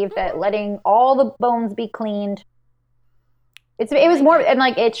 They believe that letting all the bones be cleaned. It was more, and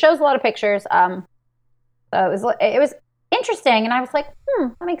like it shows a lot of pictures. So it was interesting, and I was like,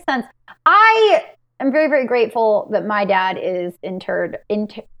 that makes sense. I am very, very grateful that my dad is interred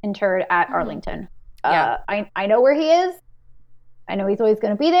at Arlington. Yeah. I know where he is. I know he's always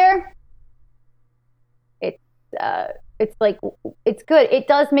going to be there. It's like, it's good. It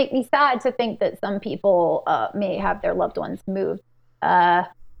does make me sad to think that some people may have their loved ones moved.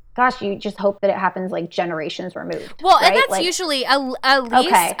 Gosh, you just hope that it happens like generations removed. Well, right? And that's like, usually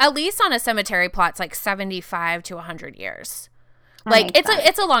at least on a cemetery plot, it's like 75 to 100 years. Like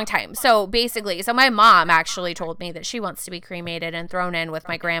it's a long time. So basically, my mom actually told me that she wants to be cremated and thrown in with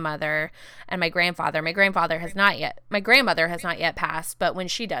my grandmother and my grandfather. My grandmother has not yet passed, but when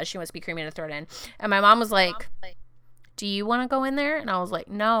she does, she wants to be cremated and thrown in. And my mom was like, "Do you want to go in there?" And I was like,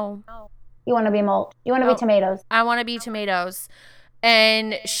 "No." You want to be mulch. You want to be tomatoes. I want to be tomatoes.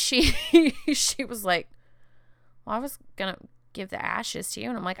 And she was like, "Well, I was gonna give the ashes to you,"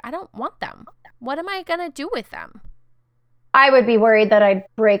 and I'm like, "I don't want them. What am I gonna do with them?" I would be worried that I'd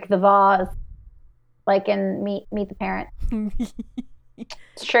break the vase, like in Meet the Parent.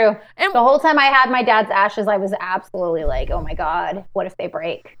 It's true. And the whole time I had my dad's ashes, I was absolutely like, oh my God, what if they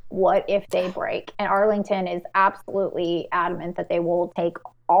break? What if they break? And Arlington is absolutely adamant that they will take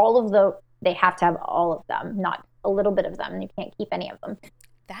they have to have all of them, not a little bit of them. You can't keep any of them.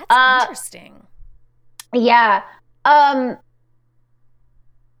 That's interesting. Yeah.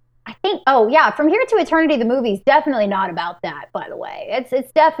 I think, From Here to Eternity, the movie's definitely not about that, by the way.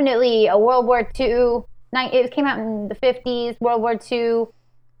 It's definitely a World War II, it came out in the 50s, World War II,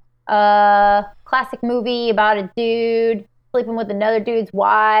 classic movie about a dude sleeping with another dude's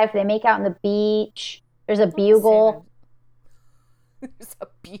wife. They make out on the beach. There's a bugle. There's a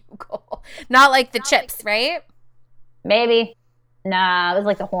bugle. Not like the chips, right? Maybe. Nah, it was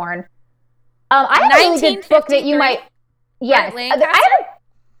like the horn. I have a really good book that you might... Yes.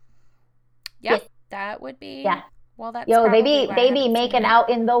 Yep, that would be. Yeah. Well, that's. They be making out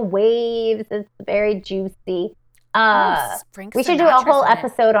in the waves. It's very juicy. We should do a whole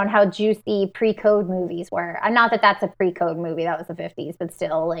episode on how juicy pre-code movies were. Not that that's a pre-code movie. That was the 50s, but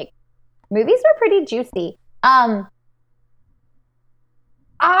still, like, movies were pretty juicy. I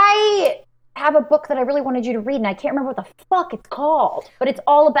have a book that I really wanted you to read, and I can't remember what the fuck it's called, but it's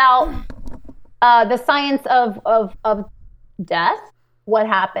all about the science of death. What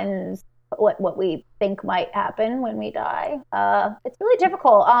happens? What we think might happen when we die. It's really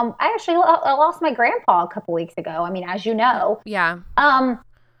difficult. I actually lost my grandpa a couple weeks ago. I mean, as you know. Yeah.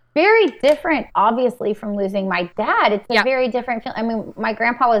 Very different, obviously, from losing my dad. It's a very different feeling. I mean, my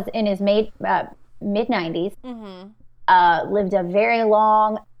grandpa was in his mid-90s. Mm-hmm. Lived a very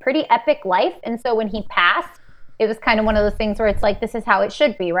long, pretty epic life. And so when he passed, it was kind of one of those things where it's like, this is how it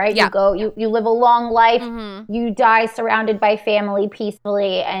should be, right? Yeah. You live a long life, mm-hmm. you die surrounded by family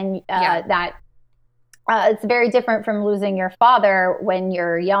peacefully, and that It's very different from losing your father when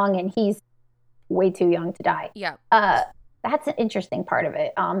you're young and he's way too young to die. Yeah. That's an interesting part of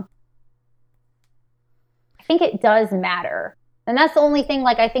it. I think it does matter. And that's the only thing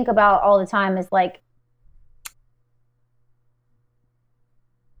like I think about all the time is like,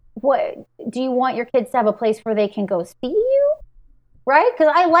 what do you want your kids to have a place where they can go see you? Right?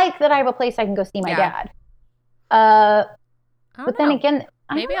 Because I like that I have a place I can go see my dad. But then again,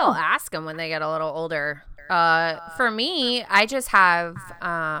 maybe I'll ask them when they get a little older. For me, I just have,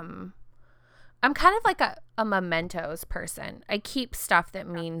 I'm kind of like a mementos person. I keep stuff that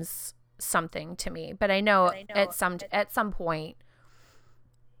means something to me, but I know at some point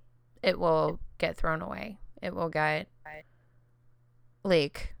it will get thrown away. It will get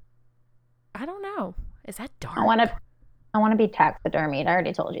like, I don't know. Is that dark? I want to be taxidermied. I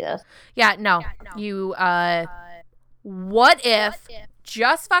already told you this. Yeah, no. You, what if,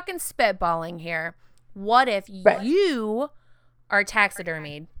 just fucking spitballing here, what if you are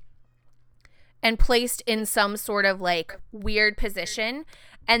taxidermied and placed in some sort of like weird position,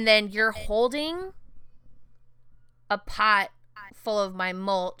 and then you're holding a pot full of my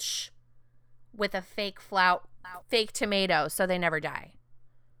mulch with a fake tomato so they never die?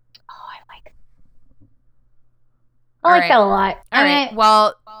 Oh, I like that a lot. All right.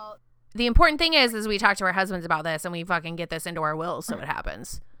 Well, the important thing is we talk to our husbands about this and we fucking get this into our wills so it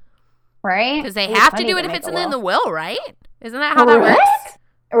happens. Right? Because they have to do it if it's in the will, right? Isn't that how that works?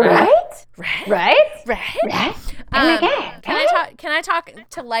 Right? Can I talk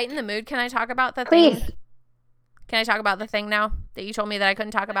to lighten the mood? Can I talk about the thing? Please. Can I talk about the thing now that you told me that I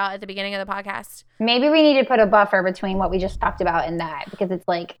couldn't talk about at the beginning of the podcast? Maybe we need to put a buffer between what we just talked about and that, because it's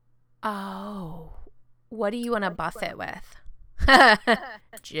like, oh, what do you want to buff it with?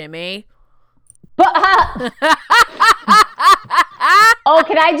 Jimmy. Oh,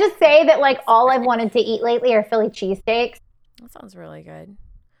 can I just say that like all I've wanted to eat lately are Philly cheesesteaks? That sounds really good.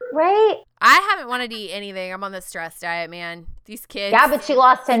 Right? I haven't wanted to eat anything. I'm on the stress diet, man. These kids. Yeah, but you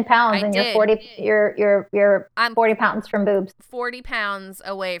lost 10 pounds and you're 40 pounds from boobs. 40 pounds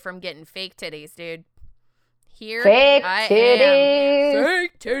away from getting fake titties, dude. Here fake I titties. am.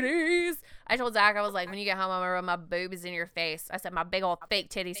 Fake titties. I told Zach, I was like, when you get home, I'm gonna rub my boobs in your face. I said, my big old fake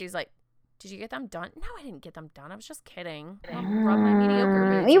titties. He's like, did you get them done? No, I didn't get them done. I was just kidding. I'll rub my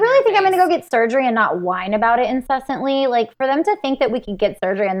mediocre boobs. You really think I'm going to go get surgery and not whine about it incessantly? Like, for them to think that we could get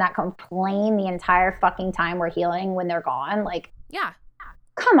surgery and not complain the entire fucking time we're healing when they're gone? Like, yeah.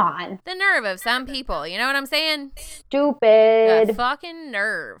 Come on. The nerve of some people. You know what I'm saying? Stupid. The fucking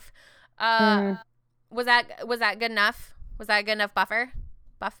nerve. Was that good enough? Was that a good enough buffer?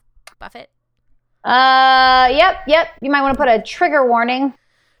 Buff it? Yep. You might want to put a trigger warning.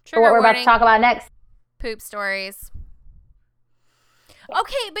 For what we're about to talk about next. Poop stories.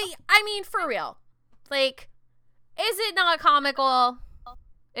 Okay, but I mean, for real. Like, is it not comical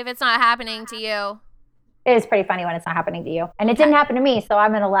if it's not happening to you? It is pretty funny when it's not happening to you. And it didn't happen to me, so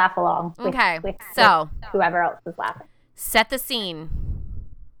I'm going to laugh along with whoever else is laughing. Set the scene.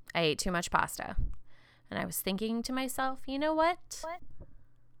 I ate too much pasta. And I was thinking to myself, you know what?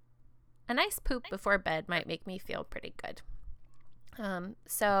 A nice poop before bed might make me feel pretty good.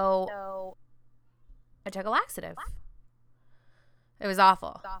 So I took a laxative. It was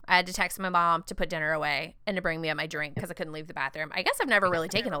awful. I had to text my mom to put dinner away and to bring me up my drink because I couldn't leave the bathroom. I guess I've never really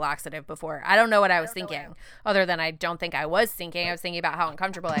taken a laxative before. I don't know what I was thinking, other than I don't think I was thinking. I was thinking about how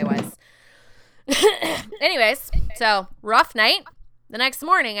uncomfortable I was. Anyways, so rough night. The next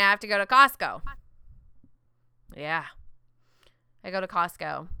morning, I have to go to Costco. Yeah. I go to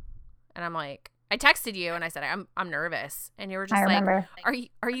Costco and I'm like, I texted you and I said, I'm nervous. And you were just like, are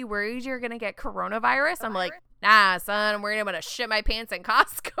you worried you're going to get coronavirus? I'm like, nah, son, I'm worried I'm going to shit my pants in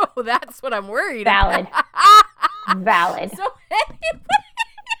Costco. That's what I'm worried about. Valid. So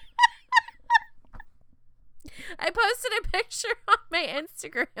I posted a picture on my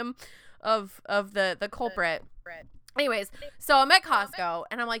Instagram of the culprit. Anyways, so I'm at Costco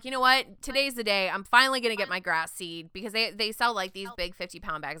and I'm like, you know what? Today's the day. I'm finally going to get my grass seed because they sell like these big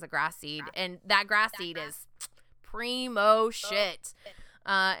 50-pound bags of grass seed. And that grass seed is primo shit.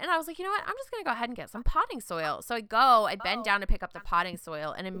 And I was like, you know what? I'm just going to go ahead and get some potting soil. So I bend down to pick up the potting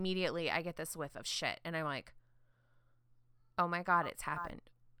soil and immediately I get this whiff of shit. And I'm like, oh my God, it's happened.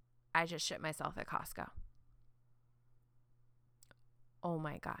 I just shit myself at Costco. Oh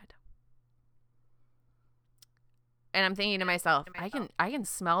my God. And I'm thinking to myself, I can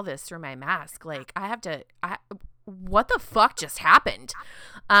smell this through my mask. Like what the fuck just happened?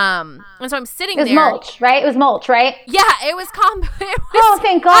 And so I'm sitting there. It was mulch, right? It was mulch, right? Yeah, it was oh,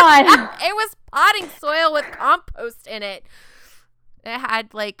 thank God. It was potting soil with compost in it. It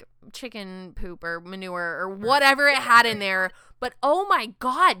had like chicken poop or manure or whatever it had in there. But oh my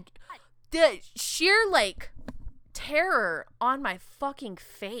God, the sheer like terror on my fucking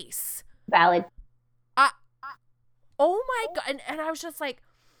face. Valid. Oh my God. And I was just like,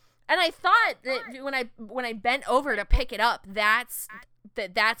 and I thought that when I bent over to pick it up, that's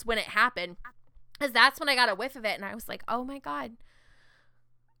when it happened. Because that's when I got a whiff of it. And I was like, oh my God.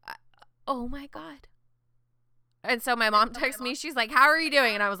 Oh my God. And so my mom texted me. She's like, how are you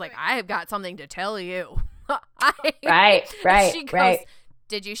doing? And I was like, I have got something to tell you. Right. She goes,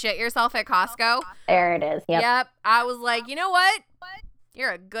 did you shit yourself at Costco? There it is. Yep. I was like, you know what?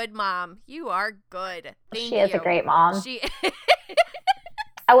 You're a good mom. You are good. She is a great mom. She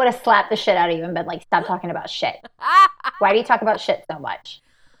I would have slapped the shit out of you and been like, stop talking about shit. Why do you talk about shit so much?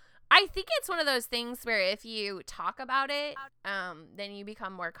 I think it's one of those things where if you talk about it, then you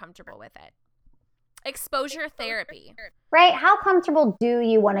become more comfortable with it. Exposure therapy. Right? How comfortable do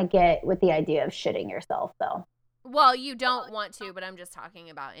you want to get with the idea of shitting yourself, though? Well, you don't want to, but I'm just talking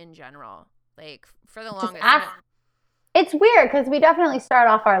about in general. Like, for the longest time. It's weird because we definitely start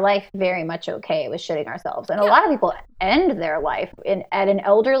off our life very much okay with shitting ourselves. And a lot of people end their life at an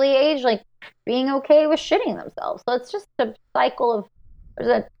elderly age, like being okay with shitting themselves. So it's just a cycle of,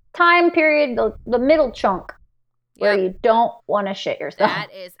 there's a time period, the middle chunk where you don't want to shit yourself.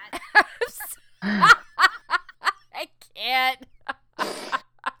 That is, I can't.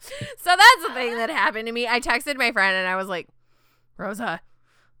 So that's the thing that happened to me. I texted my friend and I was like, Rosa,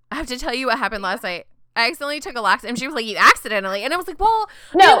 I have to tell you what happened last night. I accidentally took a laxative. And she was like, you accidentally. And I was like, well,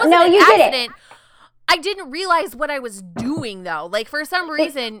 no, you didn't. I didn't realize what I was doing, though. Like, for some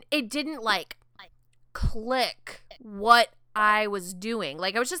reason, it didn't, like, click what I was doing.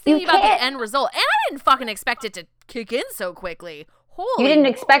 Like, I was just thinking about the end result. And I didn't fucking expect it to kick in so quickly. You didn't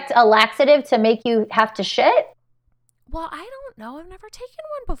expect a laxative to make you have to shit? Well, I don't know. I've never taken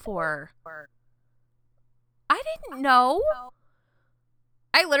one before. I didn't know.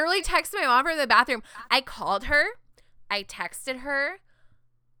 I literally texted my mom from the bathroom. I called her. I texted her.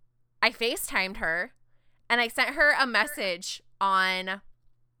 I FaceTimed her. And I sent her a message on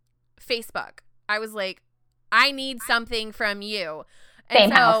Facebook. I was like, I need something from you.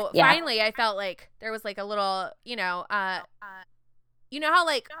 And finally I felt like there was like a little, you know how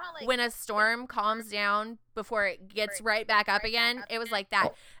like when a storm calms down before it gets right back up again? It was like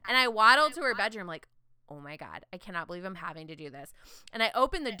that. And I waddled to her bedroom like, oh my God, I cannot believe I'm having to do this. And I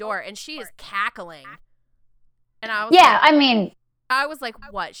opened the door and she is cackling. And I was I was like,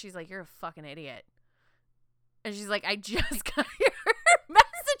 what? She's like, you're a fucking idiot. And she's like, I just got your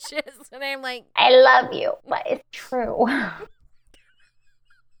messages. And I'm like, I love you, but it's true.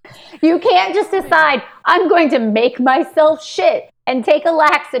 You can't just decide, I'm going to make myself shit and take a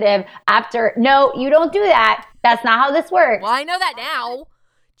laxative after. No, you don't do that. That's not how this works. Well, I know that now.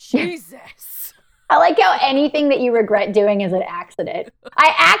 Jesus. I like how anything that you regret doing is an accident.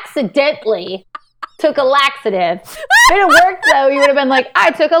 I accidentally took a laxative. If it had worked, though, you would have been like,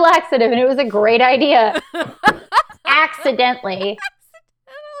 I took a laxative and it was a great idea. Accidentally.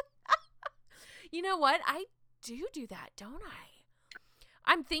 You know what? I do that, don't I?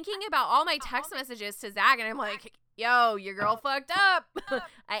 I'm thinking about all my text messages to Zach, and I'm like, yo, your girl fucked up. It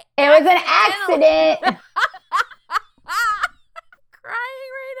was an accident.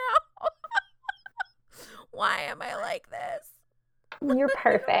 Crying right now. Why am I like this? You're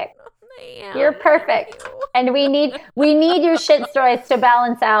perfect. I am. You're perfect. And we need your shit stories to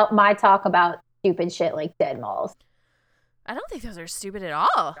balance out my talk about stupid shit like dead malls. I don't think those are stupid at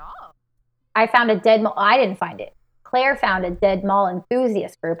all. I found a dead mall. I didn't find it. Claire found a dead mall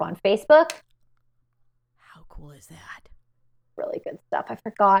enthusiast group on Facebook. How cool is that? Really good stuff. I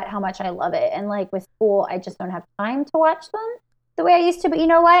forgot how much I love it. And like with school, I just don't have time to watch them the way I used to. But you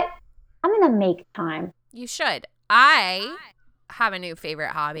know what? I'm going to make time. You should. I have a new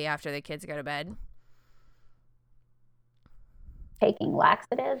favorite hobby after the kids go to bed. Taking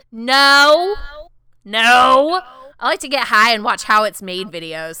laxatives? No. I like to get high and watch how it's made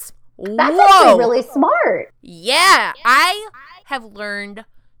videos. That's actually really smart. Yeah. I have learned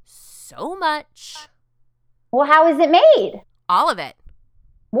so much. Well, how is it made? All of it.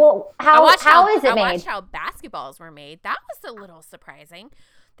 Well, how is it made? I watched how basketballs were made. That was a little surprising.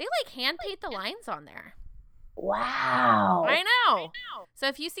 They like hand paint the lines on there. Wow. I know. So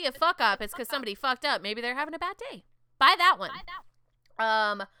if you see a fuck up, it's because somebody fucked up. Maybe they're having a bad day. Buy that one.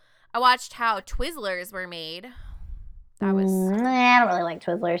 I watched how Twizzlers were made. That was. I don't really like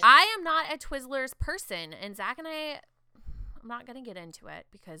Twizzlers. I am not a Twizzlers person, and Zach and I'm not gonna get into it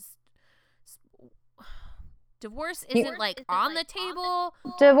because divorce isn't like on the table.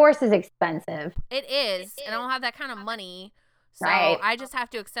 Divorce is expensive. It is, and I don't have that kind of money. So I just have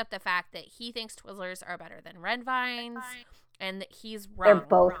to accept the fact that he thinks Twizzlers are better than Red Vines, and that he's wrong. They're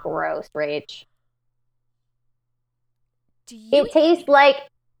both gross, Rach. It tastes like...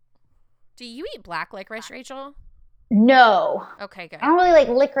 Do you eat black licorice, Rachel? No. Okay, good. I don't really like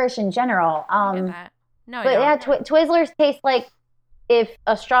licorice in general. I get that. No, but yeah, Twizzlers taste like if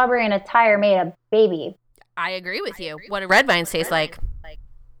a strawberry and a tire made a baby. I agree with you. What do Red Vines taste like?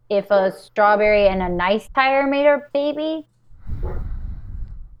 If a strawberry and a nice tire made a baby.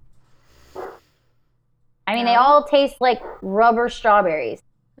 I mean, they all taste like rubber strawberries.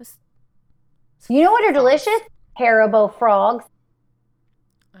 You know what are delicious? Haribo frogs.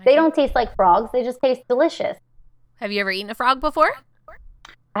 They don't taste like frogs. They just taste delicious. Have you ever eaten a frog before?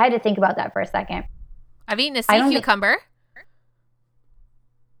 I had to think about that for a second. I've eaten a sea cucumber.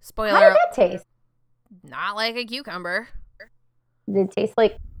 Spoiler. How did that taste? Not like a cucumber. Did it taste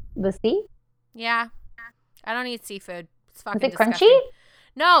like the sea? Yeah. I don't eat seafood. It's fucking Is it disgusting. crunchy?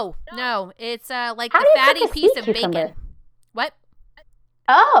 No. It's like the fatty piece of bacon. What?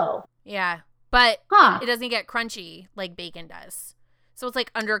 Oh. Yeah. But it doesn't get crunchy like bacon does. So it's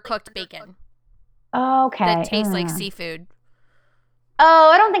like undercooked bacon. Okay. That tastes like seafood.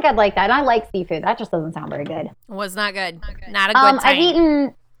 Oh, I don't think I'd like that. And I like seafood. That just doesn't sound very good. Was not good. Not a good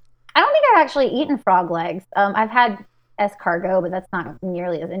time. I don't think I've actually eaten frog legs. I've had escargot, but that's not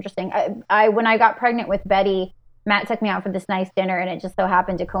nearly as interesting. When I got pregnant with Betty, Matt took me out for this nice dinner, and it just so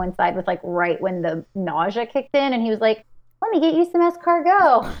happened to coincide with like right when the nausea kicked in, and he was like, "Let me get you some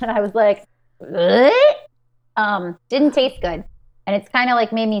escargot," and I was like, "What?" Didn't taste good, and it's kind of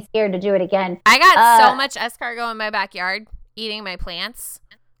like made me scared to do it again. I got so much escargot in my backyard eating my plants.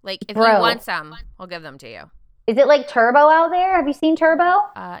 Like, if you want some, I'll give them to you. Is it like Turbo out there? Have you seen Turbo?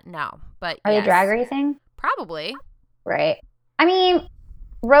 No, but are they drag racing? Probably. Right. I mean,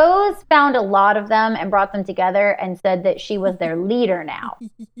 Rose found a lot of them and brought them together and said that she was their leader now.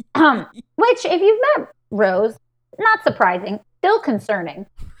 Which, if you've met Rose, not surprising, still concerning.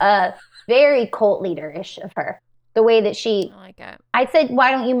 Very cult leader-ish of her. The way that I like it. I said,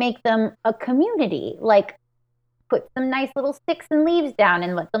 why don't you make them a community? Like, put some nice little sticks and leaves down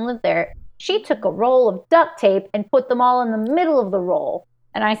and let them live there. She took a roll of duct tape and put them all in the middle of the roll.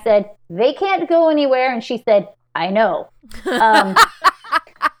 And I said, they can't go anywhere. And she said, I know.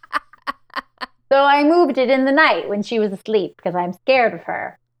 So I moved it in the night when she was asleep because I'm scared of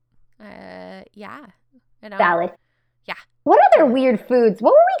her. Yeah. You know. Salad. Yeah. What other weird foods?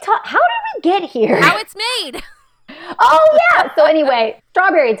 What were we talking? How did we get here? How it's made. Oh, yeah. So anyway,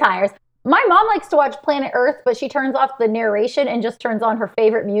 strawberry tires. My mom likes to watch Planet Earth, but she turns off the narration and just turns on her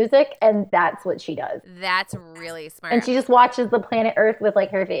favorite music, and that's what she does. That's really smart. And she just watches the Planet Earth with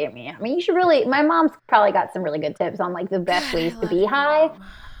like her family. I mean, you should really. My mom's probably got some really good tips on like the best ways to be high.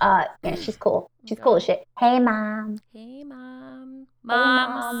 Yeah, she's cool. She's cool as shit. Hey, mom. Hey, mom.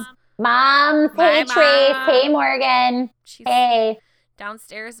 Moms. Moms. Hey, Trace. Hey, Morgan. She's hey.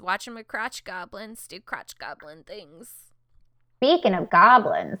 Downstairs watching my crotch goblins do crotch goblin things. Speaking of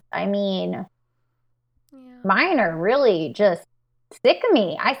goblins, I mean, mine are really just sick of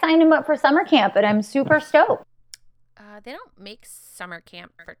me. I signed him up for summer camp, and I'm super stoked. They don't make summer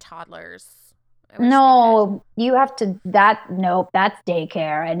camp for toddlers. No, you have to. Nope, that's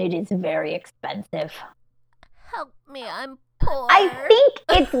daycare, and it is very expensive. Help me, I'm poor. I think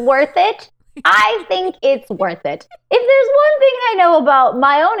it's worth it. I think it's worth it. If there's one thing I know about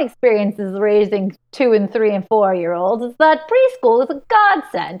my own experiences raising 2 and 3 and 4-year-olds, it's that preschool is a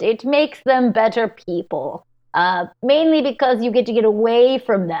godsend. It makes them better people. Mainly because you get to get away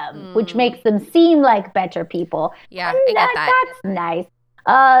from them, which makes them seem like better people. Yeah, I get that. That's nice.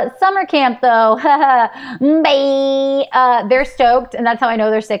 Summer camp though, bye. They're stoked, and that's how I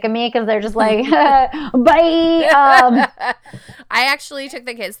know they're sick of me because they're just like, bye. I actually took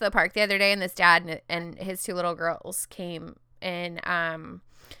the kids to the park the other day, and this dad and his 2 little girls came, and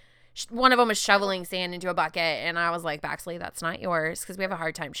one of them was shoveling sand into a bucket, and I was like, Baxley, that's not yours, because we have a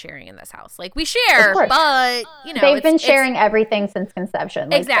hard time sharing in this house. Like, we share, but, you know. They've been sharing everything since conception.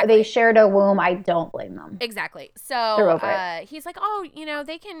 Like, exactly. They shared a womb. I don't blame them. Exactly. So, he's like, oh, you know,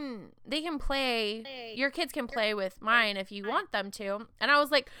 they can play, your kids can play with mine if you want them to. And I was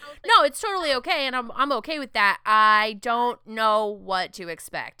like, no, it's totally okay, and I'm okay with that. I don't know what to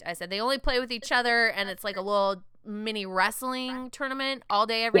expect. I said, they only play with each other, and it's like a little mini wrestling tournament all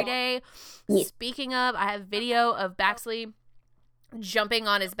day, every day. Yeah. Speaking of, I have video of Baxley jumping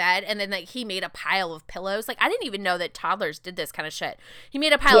on his bed, and then like he made a pile of pillows. Like, I didn't even know that toddlers did this kind of shit. He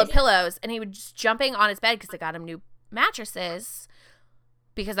made a pile of pillows, and he was just jumping on his bed because I got him new mattresses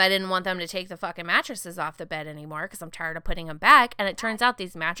because I didn't want them to take the fucking mattresses off the bed anymore because I'm tired of putting them back. And it turns out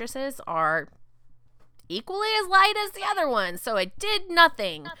these mattresses are equally as light as the other one, so it did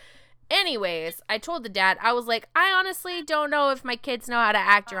nothing. Anyways, I told the dad, I was like, I honestly don't know if my kids know how to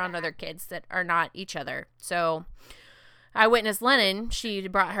act around other kids that are not each other. So I witnessed Lennon. She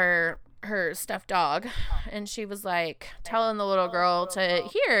brought her stuffed dog, and she was like telling the little girl to,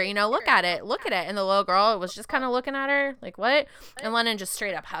 here, look at it. And the little girl was just kind of looking at her like, what? And Lennon just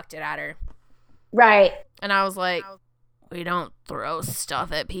straight up hucked it at her. Right. And I was like, we don't throw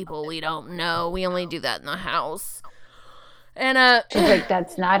stuff at people we don't know. We only do that in the house. And she's like,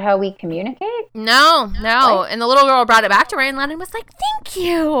 that's not how we communicate? No. What? And the little girl brought it back to her, and Lennon was like, thank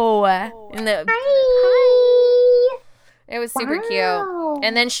you. And Hi. It was super cute.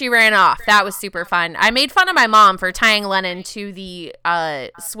 And then she ran off. That was super fun. I made fun of my mom for tying Lennon to the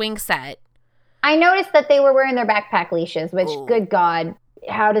swing set. I noticed that they were wearing their backpack leashes, which, good God,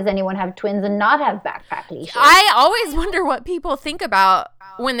 how does anyone have twins and not have backpack leashes? I always wonder what people think about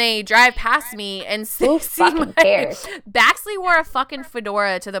when they drive past me and see fucking cares? Baxley wore a fucking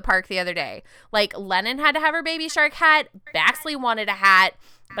fedora to the park the other day. Like, Lennon had to have her Baby Shark hat. Baxley wanted a hat,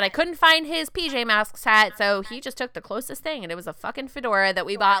 but I couldn't find his PJ Masks hat, so he just took the closest thing, and it was a fucking fedora that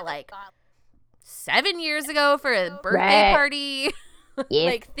we bought like 7 years ago for a birthday party.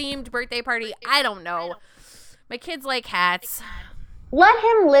 Like, themed birthday party. I don't know. My kids like hats. Let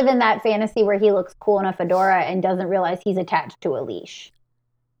him live in that fantasy where he looks cool in a fedora and doesn't realize he's attached to a leash.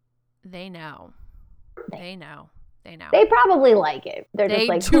 They know. They They probably like it. They're just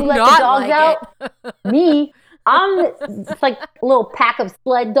like, who let the dogs out? Me. I'm just like a little pack of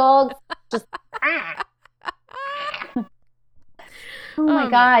sled dogs. Just Oh my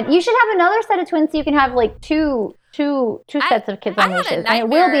God. You should have another set of twins so you can have like two sets of kids on leashes. And it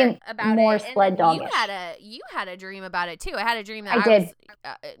will be more sled doggish. You had a dream about it too. I had a dream that I did.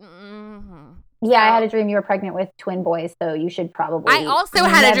 Yeah, I had a dream you were pregnant with twin boys, so you should probably. I also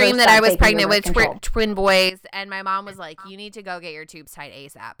had a dream that I was pregnant with twin boys, and my mom was like, you need to go get your tubes tied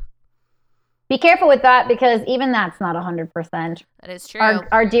ASAP. Be careful with that, because even that's not 100%. That is true.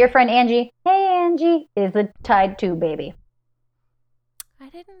 Our dear friend Angie, hey Angie, is a tied tube baby. I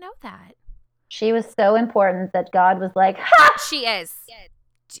didn't know that. She was so important that God was like, ha! She is.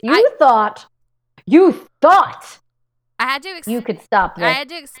 You thought. I had to you could stop this. I had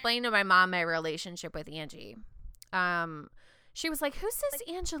to explain to my mom my relationship with Angie. She was like, who's this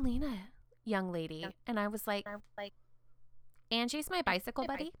Angelina young lady? And I was like, Angie's my bicycle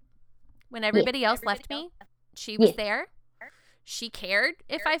buddy. When everybody else left me, she was there. She cared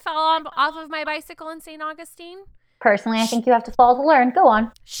if I fell off of my bicycle in St. Augustine. Personally, I think you have to fall to learn. Go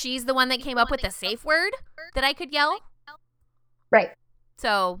on. She's the one that came up with the safe word that I could yell. Right.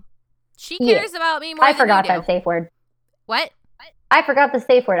 So she cares about me more I than forgot you do. that safe word. What? I forgot the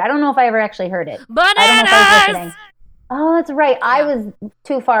safe word. I don't know if I ever actually heard it. Bananas! I don't know if I was listening. Oh, that's right. Yeah. I was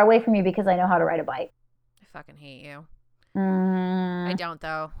too far away from you because I know how to ride a bike. I fucking hate you. I don't,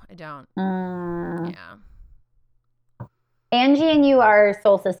 though. I don't. Yeah. Angie and you are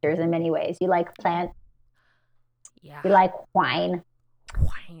soul sisters in many ways. You like plants. Yeah. You like wine.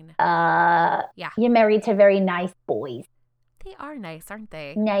 Yeah. You're married to very nice boys. They are nice, aren't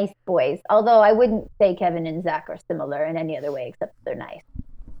they? Nice boys. Although I wouldn't say Kevin and Zach are similar in any other way except they're nice.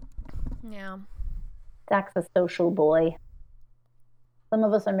 Yeah. Zach's a social boy. Some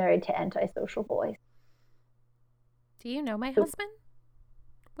of us are married to antisocial boys. Do you know my husband?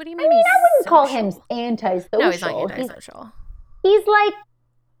 What do you mean? I mean, I wouldn't call him antisocial. No, he's not antisocial. He's like,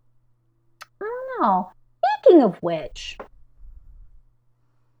 I don't know. Speaking of which,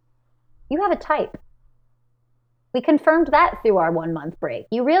 you have a type. We confirmed that through our 1 month break.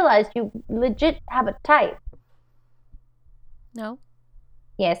 You realized you legit have a type. No.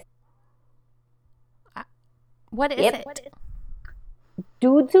 Yes. What is it?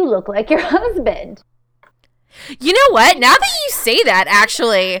 Dudes who look like your husband. You know what? Now that you say that,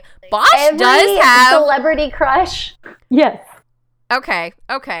 actually, Bosch does have celebrity crush. Yes. Okay.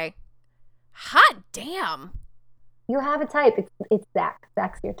 Hot damn. You have a type. It's Zach.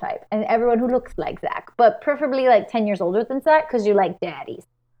 Zach's your type. And everyone who looks like Zach. But preferably like 10 years older than Zach because you like daddies.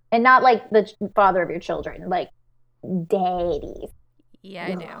 And not like the father of your children. Like daddies. Yeah,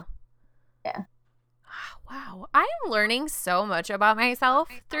 I do. Yeah. Wow. I am learning so much about myself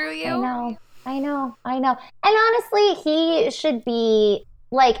through you. I know. And honestly, he should be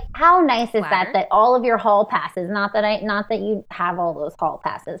like, how nice is that all of your hall passes, not that you have all those hall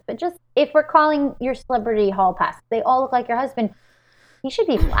passes, but just if we're calling your celebrity hall passes, they all look like your husband, he should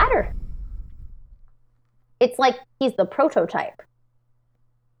be flattered. It's like he's the prototype.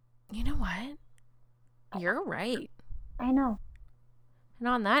 You know what? You're right. I know. And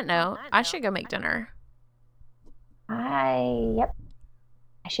on that note, I should go make dinner. I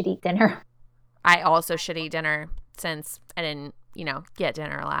should eat dinner. I also should eat dinner since I didn't, get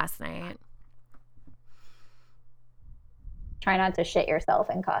dinner last night. Try not to shit yourself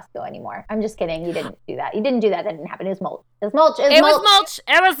in Costco anymore. I'm just kidding. You didn't do that. You didn't do that. That didn't happen. It was mulch. It was mulch.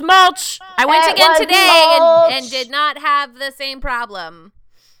 It was mulch. I went again today and did not have the same problem.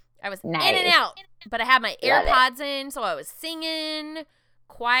 I was in and out, but I had my AirPods in, so I was singing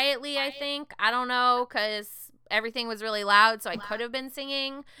quietly, I think. I don't know, because everything was really loud, so I could have been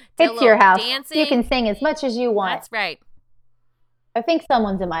singing. It's your house. Dancing. You can sing as much as you want. That's right. I think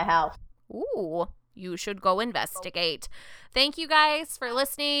someone's in my house. Ooh, you should go investigate. Thank you guys for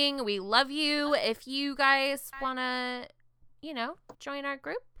listening. We love you. If you guys want to, join our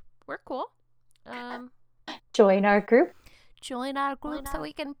group, we're cool. Join our group. Join our group so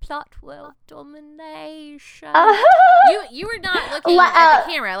we can plot world domination. You were not looking at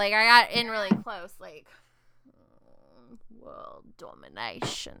the camera. Like, I got in really close. Like, world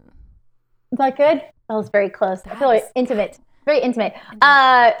domination. Is that good? That was very close. I feel like intimate. Very intimate.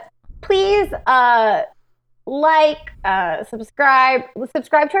 Please subscribe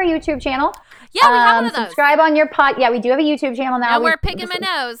to our YouTube channel. Yeah, we have one of those. Subscribe on your Yeah, we do have a YouTube channel now. We're picking my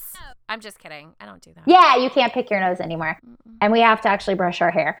nose. I'm just kidding. I don't do that. Yeah, you can't pick your nose anymore. And we have to actually brush our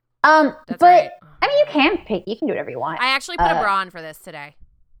hair. That's but right. I mean, you can pick. You can do whatever you want. I actually put a bra on for this today.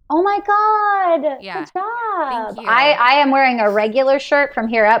 Oh my God. Yeah. Good job. Thank you. I am wearing a regular shirt from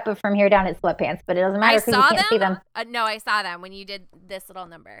here up, but from here down it's sweatpants. But it doesn't matter because you can't see them. No, I saw them when you did this little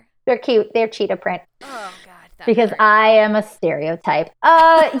number. They're cute. They're cheetah print. Oh God. Because I am a stereotype.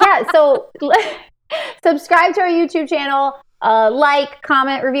 Yeah. So subscribe to our YouTube channel.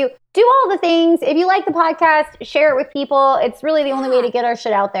 Comment, review. Do all the things. If you like the podcast, share it with people. It's really the only way to get our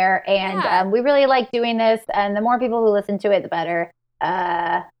shit out there. And we really like doing this. And the more people who listen to it, the better.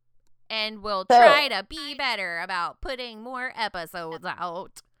 And we'll try to be better about putting more episodes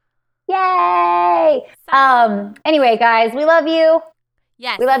out. Yay! Anyway, guys, we love you.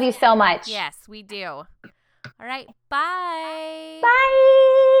 Yes. We love you so much. Yes, we do. All right. Bye.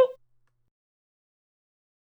 Bye.